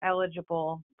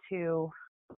eligible to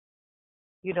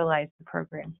utilize the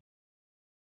program?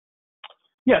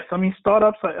 Yes, I mean,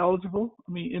 startups are eligible.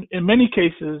 I mean, in many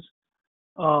cases,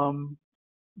 when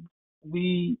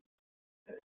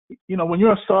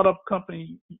you're a startup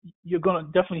company, you're going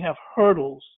to definitely have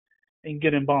hurdles in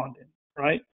getting bonding,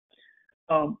 right?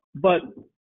 But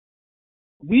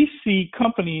we see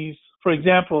companies, for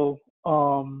example,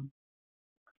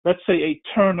 let's say a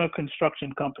Turner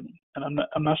construction company, and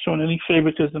I'm not showing any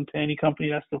favoritism to any company.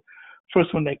 That's the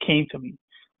first one that came to me.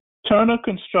 Turner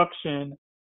Construction,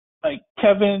 like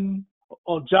Kevin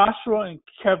or Joshua and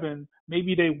Kevin,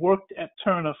 maybe they worked at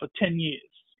Turner for 10 years,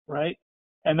 right?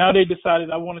 And now they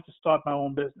decided I wanted to start my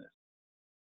own business.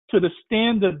 To the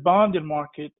standard bonding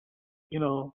market,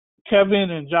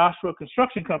 Kevin and Joshua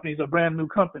construction companies are brand new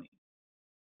companies,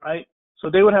 right? So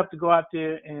they would have to go out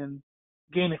there and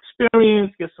gain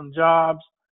experience, get some jobs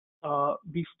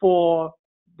before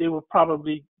they would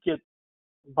probably get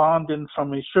bonding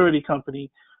from a surety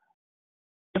company.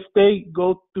 If they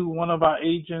go through one of our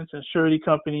agents and surety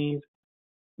companies,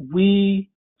 we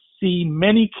see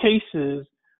many cases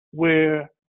where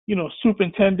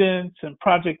superintendents and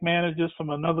project managers from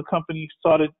another company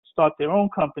start their own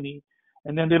company,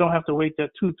 and then they don't have to wait that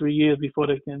 2-3 years before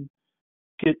they can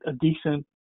get a decent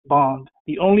bond.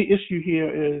 The only issue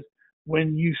here is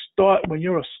when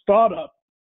you're a startup,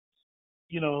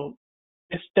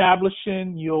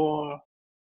 establishing your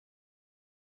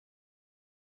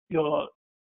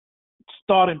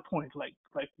starting point, like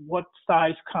what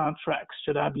size contracts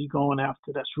should I be going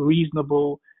after that's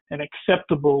reasonable and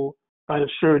acceptable by the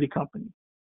surety company.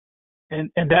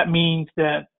 And that means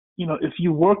that, if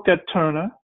you worked at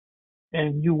Turner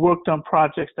and you worked on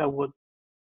projects that were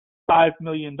 $5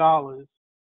 million,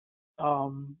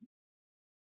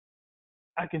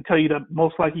 I can tell you that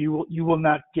most likely you will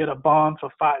not get a bond for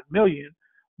 $5 million,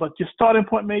 but your starting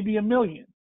point may be $1 million,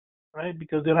 right?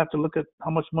 Because they'll have to look at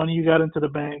how much money you got into the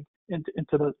bank,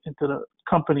 into the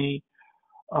company.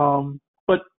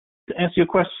 But to answer your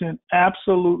question,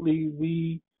 absolutely,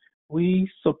 we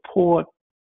support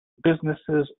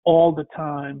businesses all the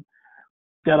time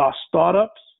that are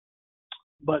startups,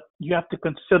 but you have to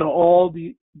consider all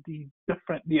the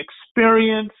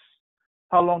experience,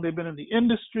 how long they've been in the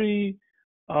industry,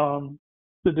 to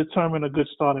determine a good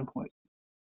starting point.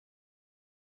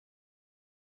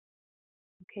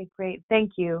 Okay, great.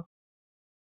 Thank you.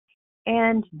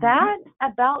 And that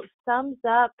about sums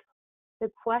up the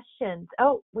questions.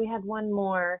 Oh, we had one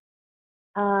more.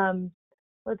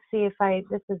 Let's see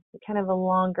this is kind of a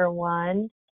longer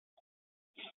one.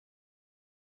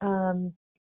 And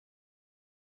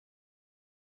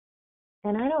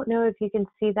I don't know if you can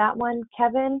see that one,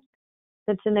 Kevin,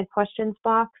 that's in the questions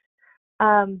box.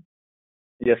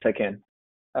 Yes, I can.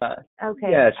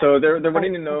 Okay. Yeah, so they're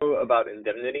wanting to know about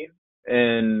indemnity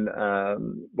and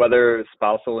whether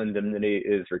spousal indemnity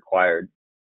is required.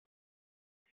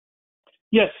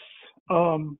 Yes,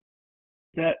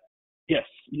 yes,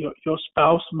 your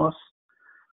spouse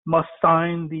must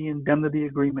sign the indemnity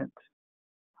agreement.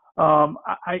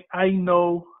 I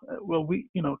know. Well,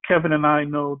 Kevin and I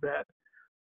know that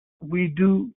we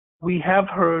have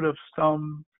heard of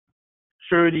some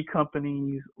surety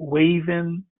companies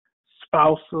waiving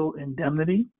spousal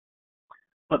indemnity,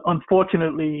 but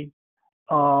unfortunately,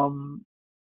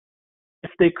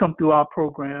 if they come through our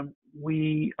program,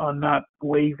 we are not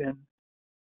waiving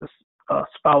the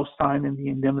spouse signing the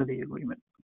indemnity agreement.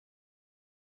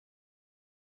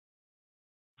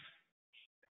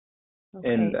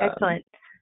 Okay, And excellent.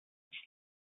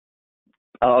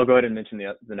 I'll go ahead and mention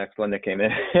the next one that came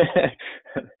in.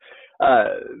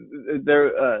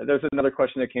 There's another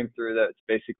question that came through that's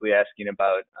basically asking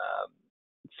about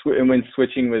when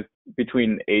switching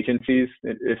between agencies,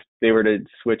 if they were to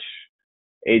switch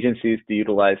agencies to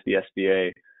utilize the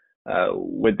SBA,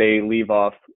 would they leave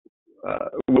off?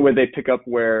 Would they pick up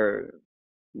where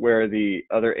the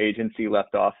other agency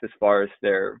left off as far as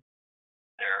their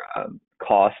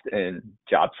cost and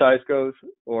job size goes,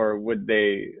 or would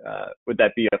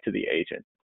that be up to the agent?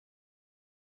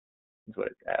 Is what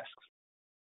it asks.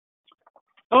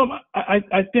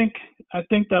 I think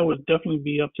that would definitely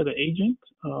be up to the agent.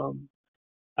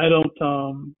 I don't.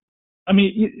 I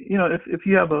mean, if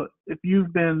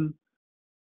you've been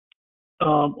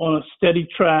on a steady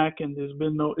track and there's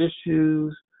been no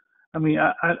issues. I mean,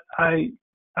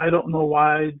 I don't know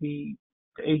why the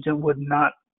agent would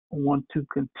not want to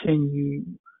continue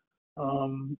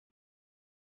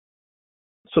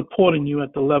supporting you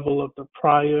at the level of the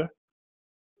prior.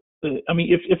 I mean,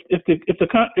 if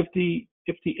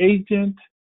the agent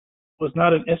was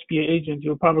not an SBA agent,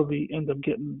 you'll probably end up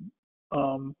getting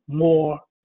more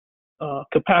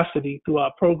capacity through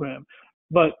our program.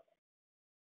 But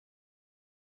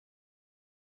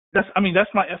that's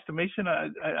my estimation.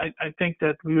 I think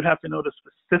that we would have to know the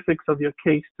specifics of your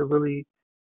case to really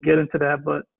get into that.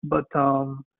 But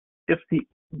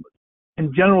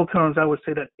in general terms, I would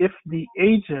say that if the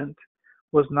agent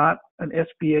was not an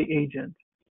SBA agent,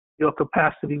 your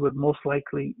capacity would most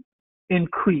likely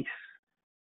increase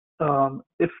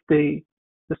if they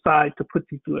decide to put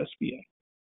you through SBA.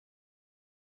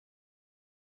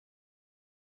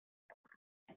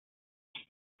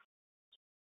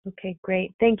 Okay,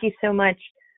 great. Thank you so much.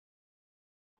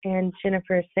 And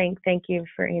Jennifer, thank you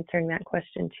for answering that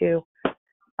question too.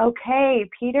 Okay,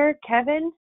 Peter,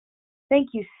 Kevin, thank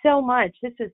you so much.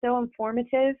 This is so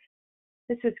informative.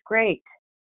 This is great.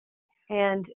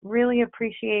 And really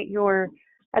appreciate your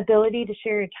ability to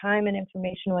share your time and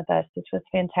information with us. This was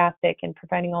fantastic in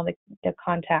providing all the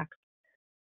contacts.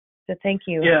 So thank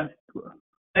you. Yeah,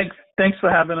 thanks for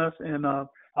having us. And I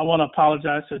want to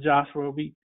apologize to Joshua.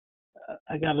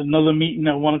 I got another meeting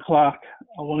at 1 o'clock.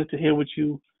 I wanted to hear what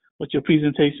your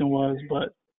presentation was,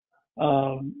 but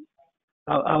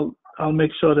I'll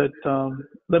make sure that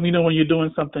let me know when you're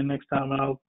doing something next time, and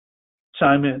I'll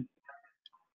chime in.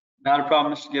 Not a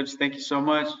problem, Mr. Gibbs. Thank you so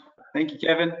much. Thank you,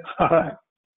 Kevin. All right.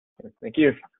 Thank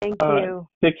you. Thank All you. Right.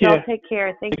 Take care. Y'all take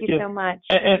care. Thank you so much.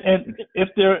 And if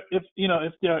there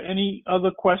are any other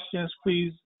questions,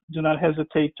 please do not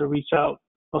hesitate to reach out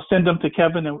or send them to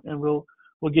Kevin, and we'll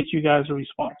get you guys a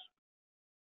response.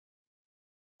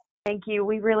 Thank you.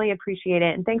 We really appreciate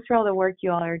it. And thanks for all the work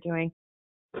you all are doing.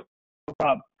 No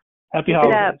problem. Happy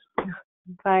holidays.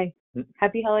 Bye.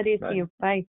 Happy holidays to you.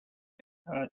 Bye.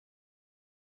 All right.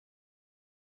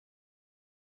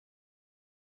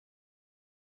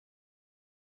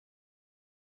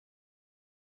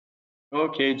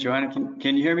 Okay, Joanna,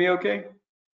 can you hear me okay?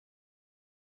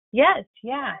 Yes,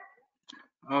 yeah.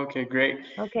 Okay, great.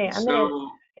 Okay,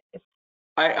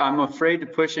 I'm afraid to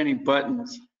push any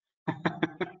buttons.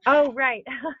 Oh, right.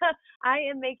 I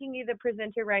am making you the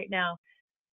presenter right now.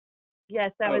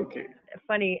 Yes, that was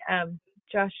funny.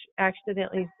 Josh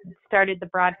accidentally started the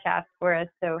broadcast for us,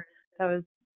 so that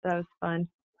was fun.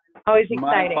 Always exciting.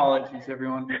 My apologies,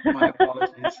 everyone. My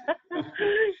apologies.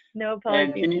 No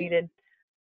apologies needed.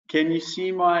 Can you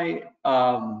see my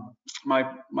my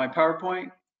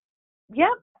PowerPoint? Yep,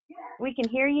 we can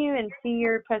hear you and see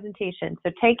your presentation.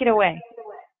 So take it away.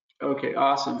 Okay,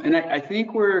 awesome. And I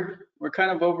think we're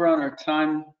kind of over on our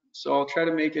time, so I'll try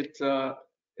to make it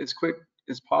as quick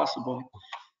as possible.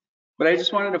 But I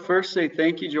just wanted to first say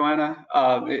thank you, Joanna.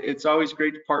 It's always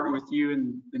great to partner with you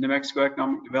in the New Mexico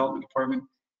Economic Development Department,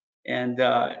 and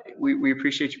we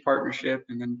appreciate your partnership.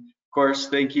 And then, of course,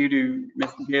 thank you to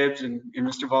Mr. Gibbs and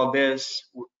Mr. Valdez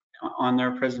on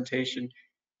their presentation.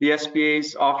 The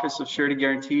SBA's Office of Surety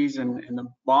Guarantees and the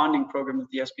bonding program that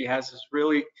the SBA has is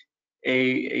really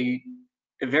a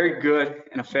very good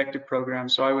and effective program.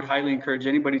 So I would highly encourage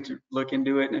anybody to look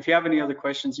into it. And if you have any other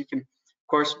questions, you can, of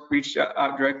course, reach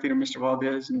out directly to Mr.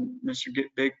 Valdez and Mr.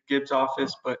 Gibbs'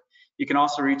 office, but you can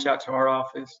also reach out to our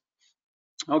office.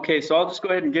 Okay, so I'll just go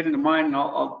ahead and get into mine, and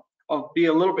I'll be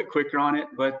a little bit quicker on it,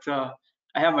 but I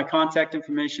have my contact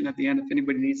information at the end if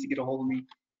anybody needs to get a hold of me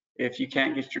if you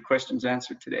can't get your questions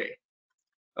answered today.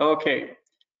 Okay,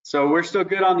 so we're still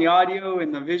good on the audio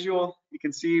and the visual. You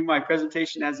can see my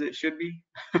presentation as it should be.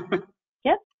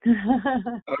 Yep.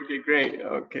 Okay, great.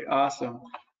 Okay, awesome.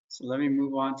 So let me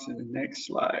move on to the next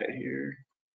slide here.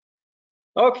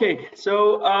 Okay,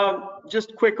 so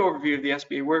just a quick overview of the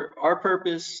SBA. Our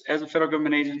purpose as a federal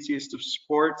government agency is to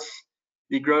support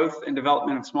the growth and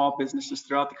development of small businesses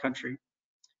throughout the country.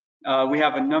 We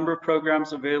have a number of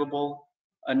programs available,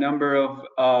 a number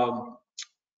of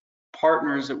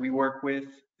partners that we work with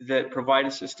that provide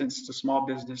assistance to small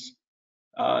businesses,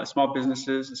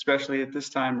 especially at this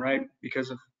time, right, because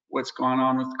of what's going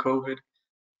on with COVID.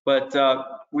 But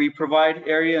we provide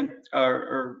area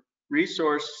or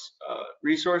resources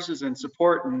and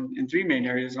support in three main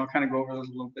areas, and I'll kind of go over those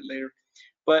a little bit later.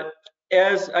 But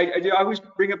as I always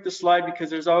bring up this slide because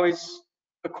there's always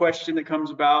a question that comes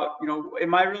about,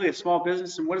 am I really a small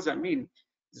business, and what does that mean?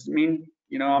 Does it mean,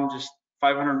 I'm just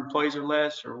 500 employees or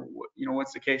less, or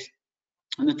what's the case?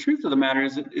 And the truth of the matter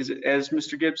is, as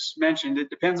Mr. Gibbs mentioned, it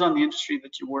depends on the industry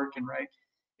that you work in, right?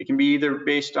 It can be either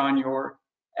based on your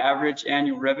average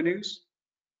annual revenues.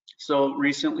 So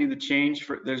recently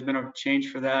there's been a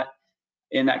change for that.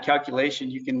 In that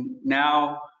calculation, you can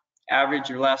now average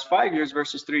your last 5 years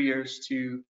versus 3 years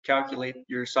to calculate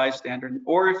your size standard.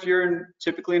 Or if you're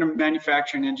typically in a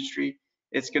manufacturing industry,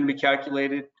 it's going to be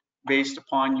calculated based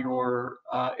upon your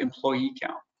employee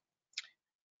count.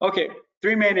 Okay,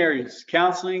 3 main areas: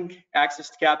 counseling, access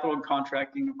to capital, and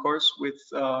contracting. Of course, with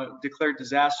declared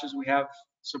disasters, we have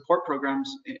support programs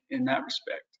in that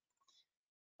respect.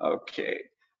 Okay,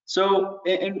 so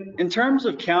in terms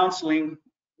of counseling,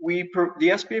 the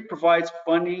SBA provides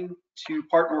funding to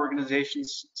partner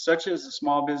organizations such as the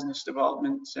Small Business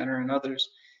Development Center and others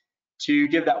to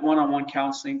give that one-on-one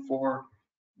counseling for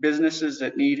businesses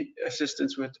that need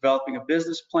assistance with developing a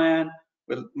business plan,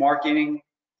 with marketing,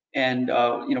 and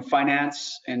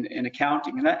finance and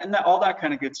accounting, and all that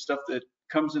kind of good stuff that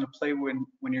comes into play when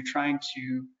you're trying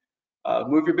to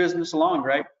move your business along,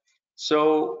 right?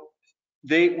 So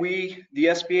the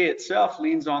SBA itself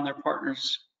leans on their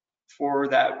partners for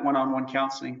that one-on-one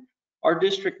counseling. Our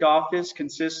district office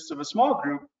consists of a small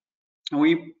group, and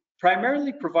we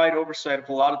primarily provide oversight of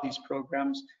a lot of these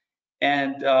programs.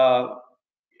 And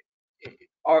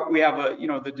we have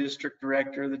the district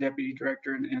director, the deputy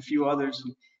director, and a few others.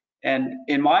 And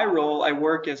in my role, I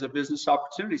work as a business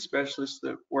opportunity specialist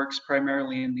that works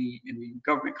primarily in the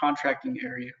government contracting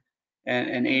area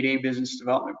and 8A business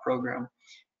development program.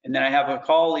 And then I have a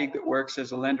colleague that works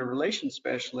as a lender relations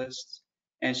specialist,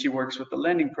 and she works with the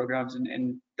lending programs.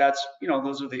 And that's,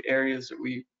 those are the areas that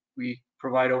we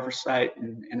provide oversight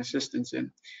and assistance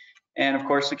in. And of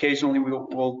course, occasionally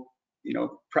we'll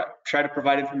try to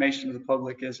provide information to the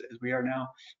public as we are now.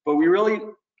 But we really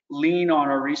lean on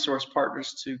our resource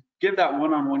partners to give that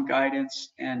one-on-one guidance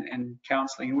and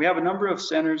counseling. And we have a number of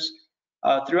centers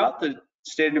throughout the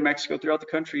state of New Mexico, throughout the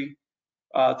country,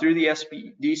 through the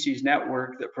SBDC's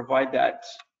network that provide that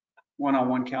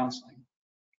one-on-one counseling.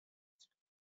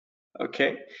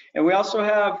 Okay, and we also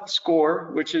have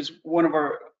SCORE, which is one of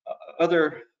our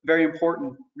other very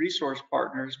important resource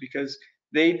partners, because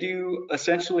they do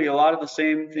essentially a lot of the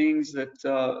same things that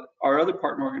our other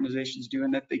partner organizations do,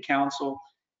 in that they counsel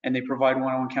and they provide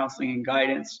one-on-one counseling and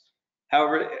guidance.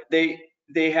 However,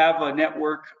 they have a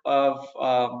network of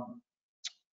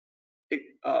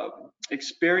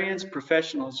experienced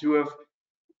professionals who have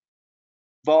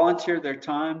volunteered their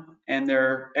time and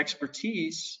their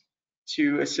expertise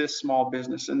to assist small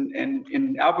business. And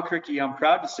in Albuquerque, I'm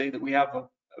proud to say that we have a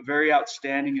very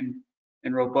outstanding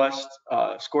and robust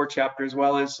SCORE chapter, as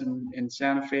well as in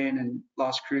Santa Fe and in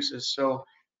Las Cruces. So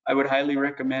I would highly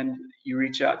recommend you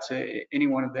reach out to any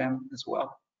one of them as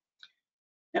well.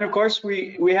 And of course,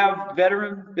 we have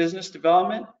veteran business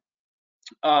development,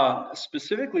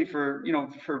 specifically for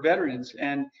veterans.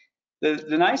 And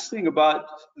the nice thing about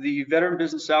the Veteran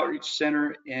Business Outreach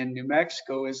Center in New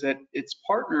Mexico is that it's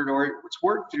partnered, or it's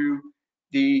worked through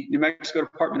the New Mexico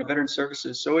Department of Veteran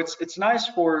Services. So it's nice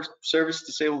for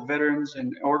service-disabled veterans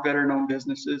or veteran-owned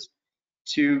businesses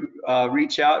to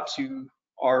reach out to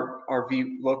our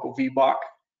local VBOC,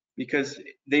 because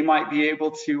they might be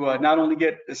able to not only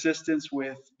get assistance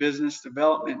with business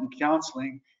development and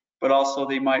counseling, but also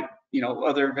they might,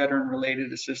 other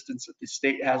veteran-related assistance that the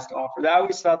state has to offer. I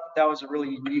always thought that was a really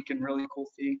unique and really cool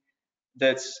thing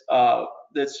that's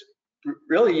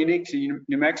really unique to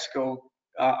New Mexico.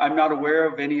 I'm not aware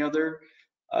of any other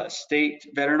state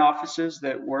veteran offices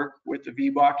that work with the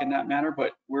VBOC in that manner,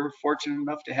 but we're fortunate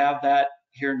enough to have that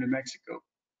here in New Mexico.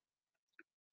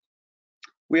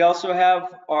 We also have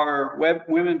our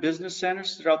women business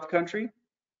centers throughout the country.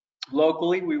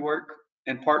 Locally, we work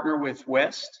and partner with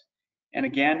West. And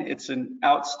again, it's an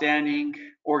outstanding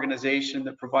organization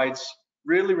that provides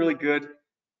really, really good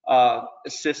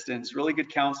assistance, really good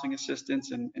counseling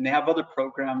assistance, and they have other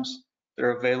programs that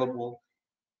are available.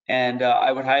 And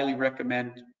I would highly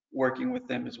recommend working with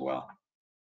them as well.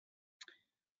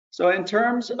 So in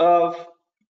terms of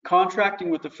contracting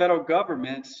with the federal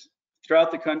government,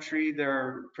 throughout the country, there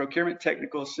are procurement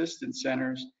technical assistance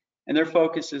centers, and their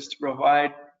focus is to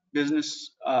provide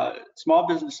small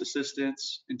business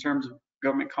assistance in terms of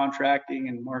government contracting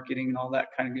and marketing and all that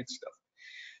kind of good stuff.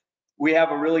 We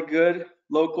have a really good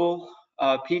local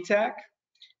PTAC,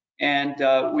 and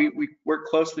we work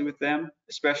closely with them,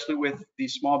 especially with the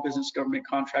small business government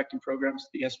contracting programs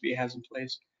the SBA has in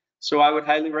place. So I would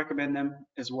highly recommend them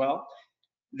as well.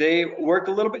 They work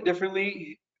a little bit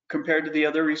differently compared to the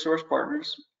other resource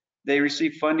partners. They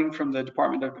receive funding from the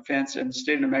Department of Defense and the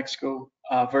state of New Mexico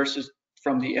versus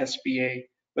from the SBA.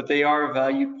 but they are a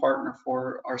valued partner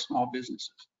for our small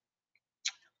businesses.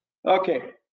 Okay,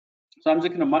 so I'm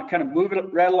just going to kind of move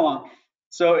it right along.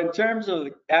 So in terms of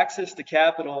access to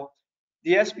capital,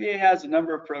 the SBA has a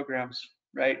number of programs,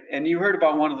 right? And you heard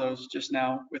about one of those just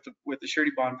now with the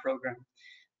Surety Bond program.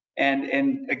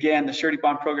 And again, the Surety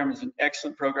Bond program is an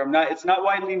excellent program. It's not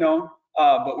widely known,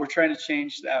 but we're trying to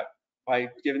change that by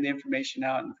giving the information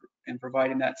out and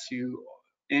providing that to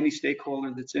any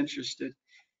stakeholder that's interested.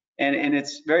 And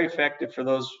it's very effective for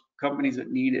those companies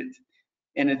that need it.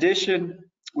 In addition,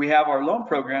 we have our loan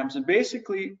programs, and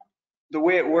basically the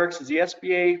way it works is the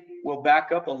SBA will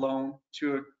back up a loan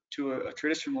to a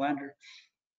traditional lender.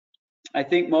 I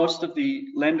think most of the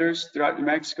lenders throughout New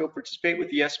Mexico participate with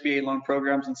the SBA loan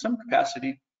programs in some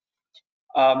capacity.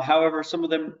 However, some of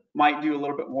them might do a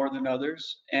little bit more than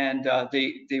others, and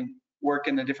they work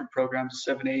in the different programs,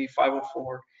 7A,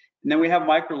 504. And then we have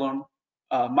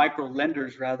micro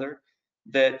lenders rather,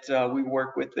 that we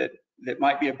work with that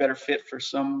might be a better fit for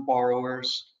some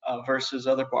borrowers versus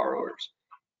other borrowers.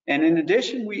 And in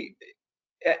addition,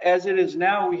 as it is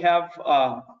now, we have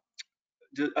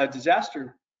a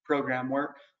disaster program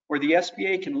where the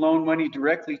SBA can loan money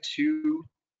directly to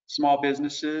small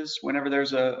businesses whenever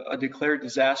there's a declared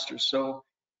disaster. So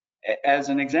as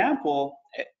an example,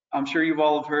 I'm sure you've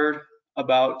all have heard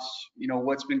about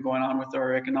what's been going on with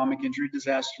our economic injury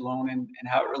disaster loan and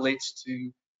how it relates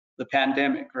to the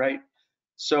pandemic, right?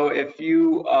 So if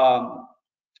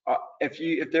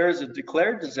there is a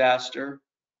declared disaster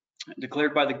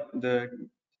declared by the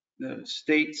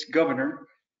state's governor,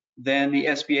 then the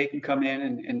SBA can come in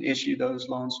and issue those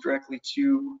loans directly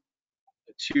to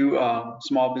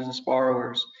small business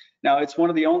borrowers. Now, it's one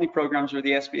of the only programs where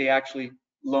the SBA actually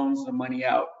loans the money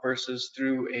out versus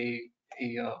through a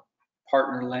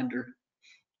partner lender.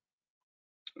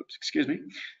 Oops, excuse me.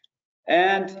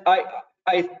 And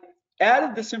I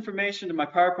added this information to my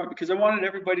PowerPoint because I wanted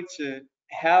everybody to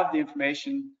have the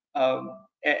information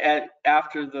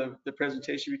after the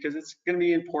presentation, because it's going to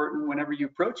be important whenever you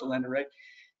approach a lender, right?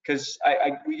 Because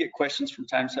we get questions from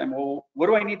time to time. Well, what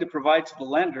do I need to provide to the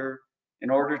lender in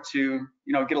order to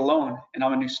get a loan? And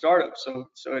I'm a new startup, so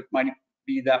it might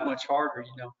be that much harder,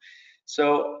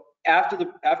 So after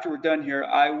we're done here,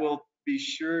 I will be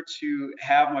sure to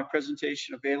have my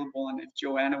presentation available, and if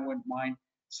Joanna wouldn't mind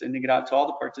sending it out to all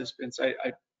the participants,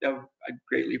 I'd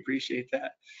greatly appreciate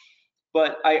that.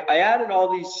 But I added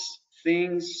all these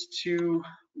things to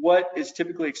what is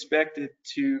typically expected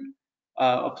to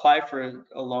apply for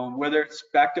a loan, whether it's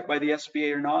backed up by the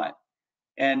SBA or not.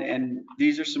 And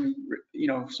these are some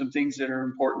things that are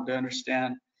important to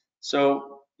understand.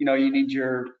 So you need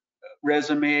your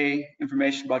resume,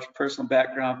 information about your personal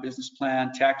background, business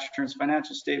plan, tax returns,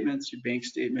 financial statements, your bank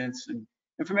statements, and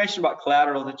information about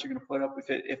collateral that you're going to put up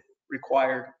with it if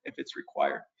it's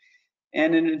required.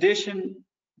 And in addition,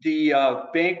 the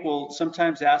bank will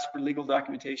sometimes ask for legal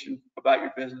documentation about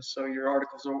your business, so your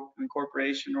articles of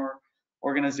incorporation or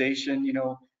organization,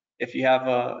 if you have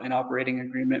an operating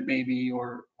agreement maybe,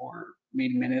 or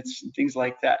meeting minutes and things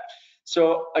like that.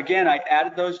 So again, I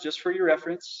added those just for your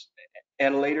reference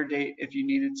at a later date if you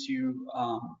needed to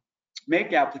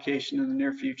make application in the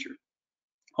near future.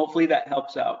 Hopefully that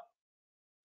helps out.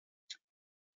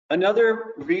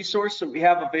 Another resource that we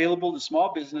have available to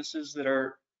small businesses that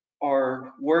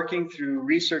are working through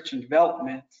research and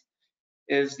development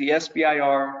is the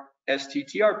SBIR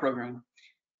STTR program.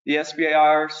 The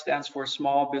SBIR stands for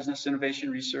Small Business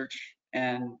Innovation Research,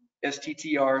 and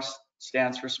STTR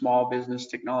stands for Small Business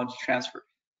Technology Transfer.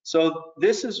 So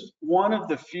this is one of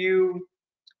the few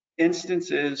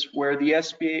instances where the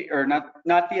SBA, or not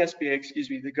the SBA,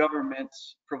 excuse me, the government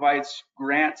provides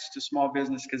grants to small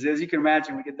business, because as you can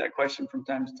imagine, we get that question from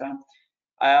time to time.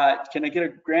 Can I get a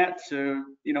grant to,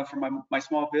 for my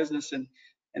small business? And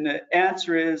the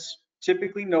answer is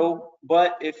typically no,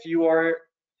 but if you are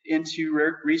into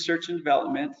research and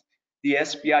development, the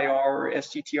SBIR or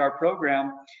STTR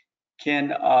program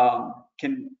can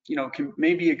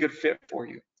maybe a good fit for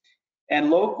you. And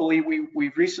locally,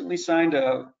 we've recently signed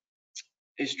a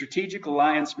strategic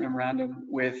alliance memorandum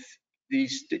with the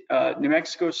New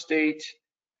Mexico State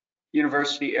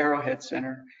University Arrowhead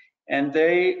Center, and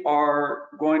they are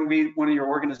going to be one of your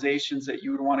organizations that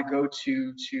you would want to go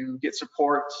to get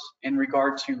support in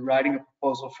regard to writing a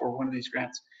proposal for one of these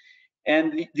grants.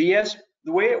 And the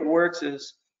way it works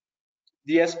is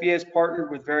the SBA has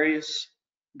partnered with various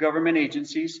government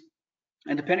agencies,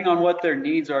 and depending on what their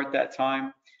needs are at that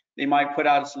time, they might put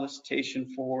out a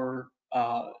solicitation for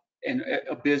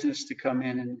a business to come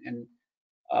in and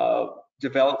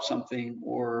develop something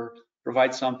or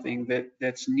provide something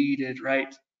that's needed,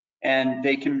 right? and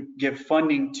they can give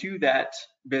funding to that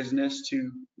business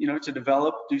to, to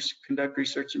develop, conduct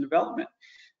research and development.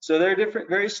 So there are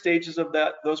various stages of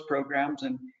those programs.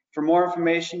 And for more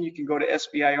information, you can go to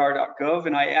sbir.gov,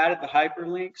 and I added the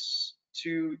hyperlinks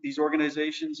to these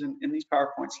organizations in these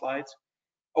PowerPoint slides,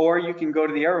 or you can go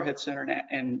to the Arrowhead Center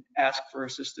and ask for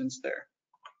assistance there.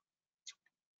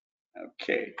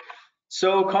 Okay,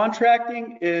 so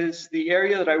contracting is the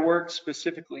area that I work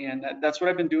specifically in. That's what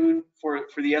I've been doing for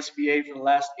the SBA for the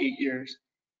last 8 years,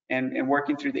 and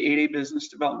working through the 8A Business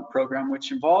Development Program,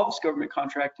 which involves government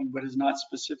contracting, but is not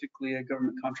specifically a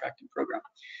government contracting program.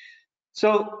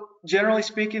 So generally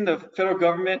speaking, the federal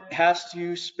government has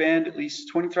to spend at least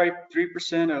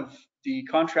 23% of the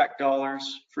contract dollars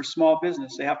for small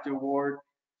business. They have to award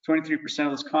 23%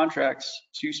 of those contracts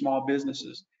to small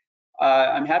businesses.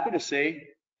 I'm happy to say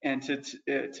and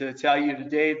to tell you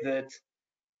today that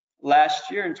last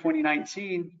year in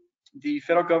 2019, the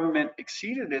federal government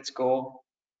exceeded its goal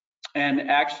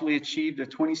and actually achieved a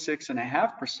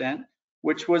 26.5%,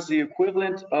 which was the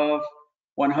equivalent of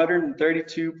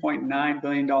 $132.9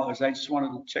 billion. I just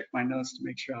wanted to check my notes to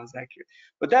make sure I was accurate.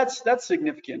 But that's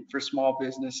significant for small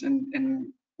business,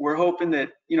 and we're hoping that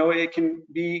it can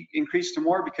be increased to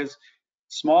more, because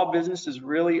small businesses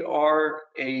really are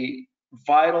a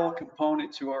vital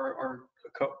component to our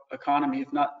economy,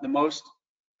 if not the most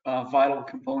vital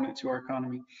component to our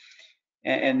economy.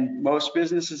 And most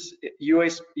businesses,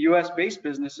 U.S.-based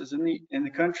businesses in the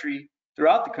country,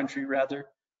 throughout the country rather,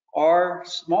 are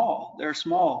small. They're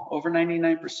small, over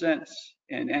 99%,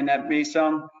 and that may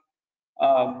sound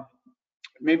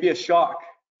maybe a shock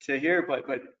to hear, but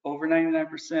over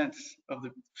 99% of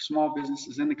the small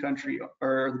businesses in the country,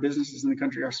 or the businesses in the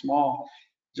country, are small.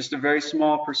 Just a very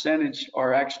small percentage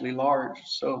are actually large.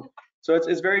 So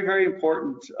it's very, very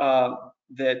important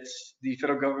that the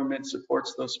federal government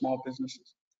supports those small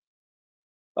businesses.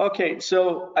 Okay,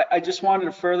 so I just wanted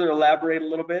to further elaborate a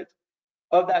little bit.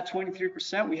 Of that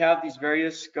 23%, we have these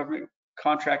various government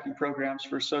contracting programs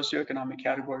for socioeconomic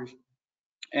categories.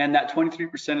 And that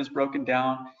 23% is broken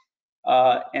down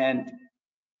and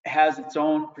has its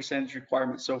own percentage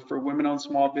requirement. So for women-owned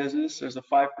small business, there's a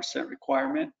 5%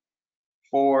 requirement.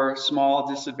 For small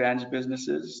disadvantaged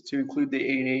businesses, to include the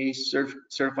 8A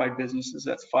certified businesses,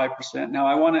 that's 5%. Now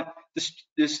I want to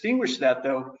distinguish that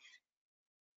though.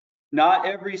 Not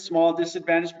every small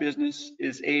disadvantaged business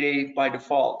is 8A by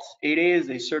default. 8A is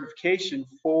a certification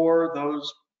for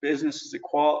those businesses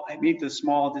that meet the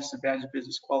small disadvantaged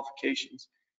business qualifications.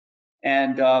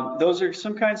 And those are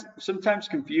sometimes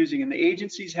confusing, and the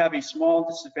agencies have a small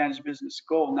disadvantaged business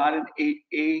goal, not an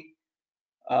 8A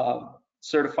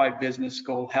certified business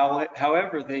goal.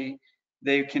 However, they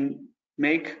can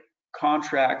make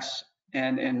contracts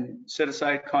and set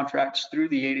aside contracts through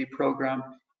the 8A program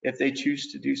if they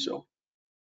choose to do so.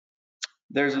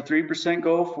 There's a 3%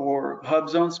 goal for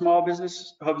HUBZone small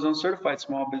business, HUBZone certified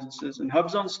small businesses, and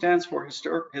HUBZone stands for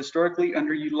historically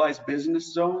underutilized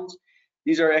business zones.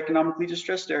 These are economically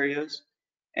distressed areas,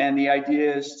 and the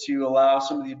idea is to allow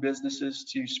some of the businesses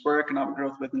to spur economic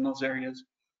growth within those areas.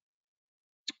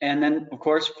 And then, of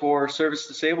course, for service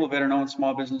disabled veteran-owned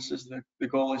small businesses, the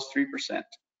goal is 3%.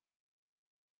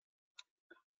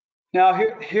 Now,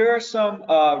 here are some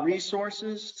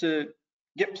resources to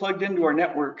get plugged into our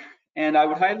network, and I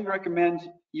would highly recommend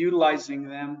utilizing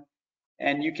them.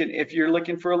 And you can, if you're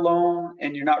looking for a loan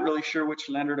and you're not really sure which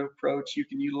lender to approach, you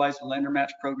can utilize the Lender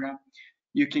Match program.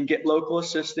 You can get local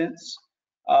assistance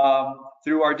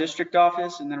through our district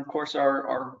office, and then of course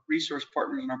our resource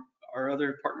partners and our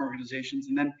other partner organizations.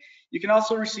 And then you can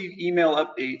also receive email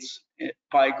updates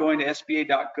by going to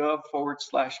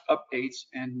sba.gov/updates,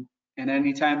 and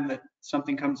anytime that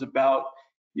something comes about,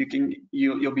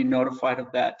 you'll be notified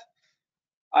of that.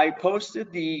 I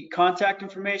posted the contact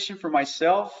information for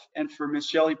myself and for Ms.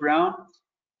 Shelley Brown,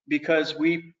 because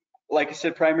we, like I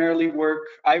said, I primarily work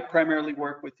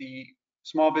with the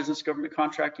small business government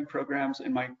contracting programs,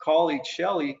 and my colleague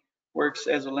Shelley works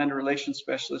as a lender relations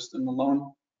specialist in the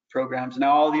loan programs.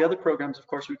 Now, all the other programs, of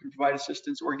course, we can provide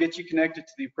assistance or get you connected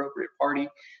to the appropriate party.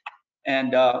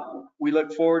 And we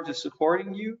look forward to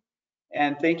supporting you.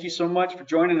 And thank you so much for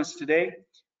joining us today.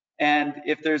 And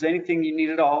if there's anything you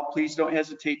need at all, please don't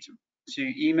hesitate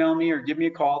to email me or give me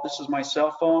a call. This is my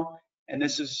cell phone, and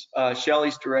this is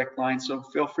Shelley's direct line. So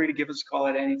feel free to give us a call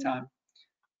at any time.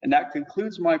 And that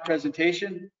concludes my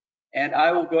presentation. And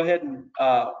I will go ahead and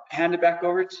hand it back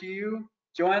over to you,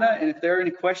 Joanna. And if there are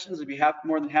any questions, I'd be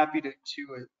more than happy to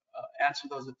answer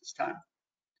those at this time.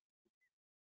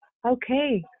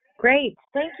 Okay, great.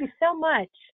 Thank you so much.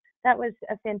 That was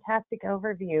a fantastic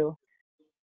overview.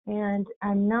 And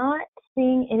I'm not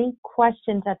seeing any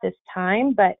questions at this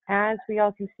time, but as we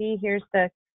all can see, here's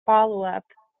the follow-up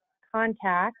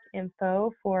contact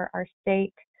info for our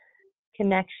state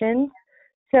connections.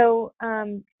 So,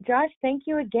 Josh, thank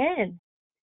you again.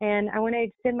 And I want to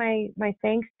extend my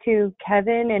thanks to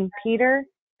Kevin and Peter.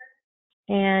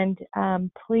 And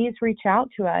please reach out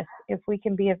to us if we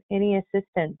can be of any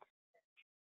assistance.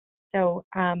 So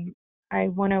I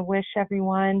want to wish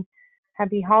everyone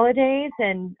happy holidays,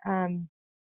 and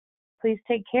please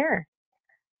take care.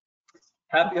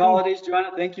 Happy holidays,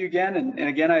 Joanna. Thank you again. And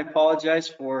again, I apologize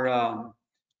for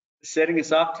setting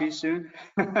us off too soon.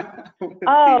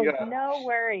 No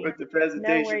worries. With the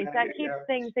presentation. No worries. That keeps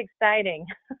things exciting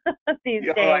these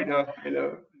days. I know.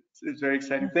 It's very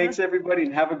exciting. Thanks, everybody,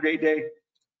 and have a great day.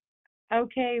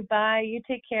 Okay, bye. You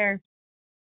take care.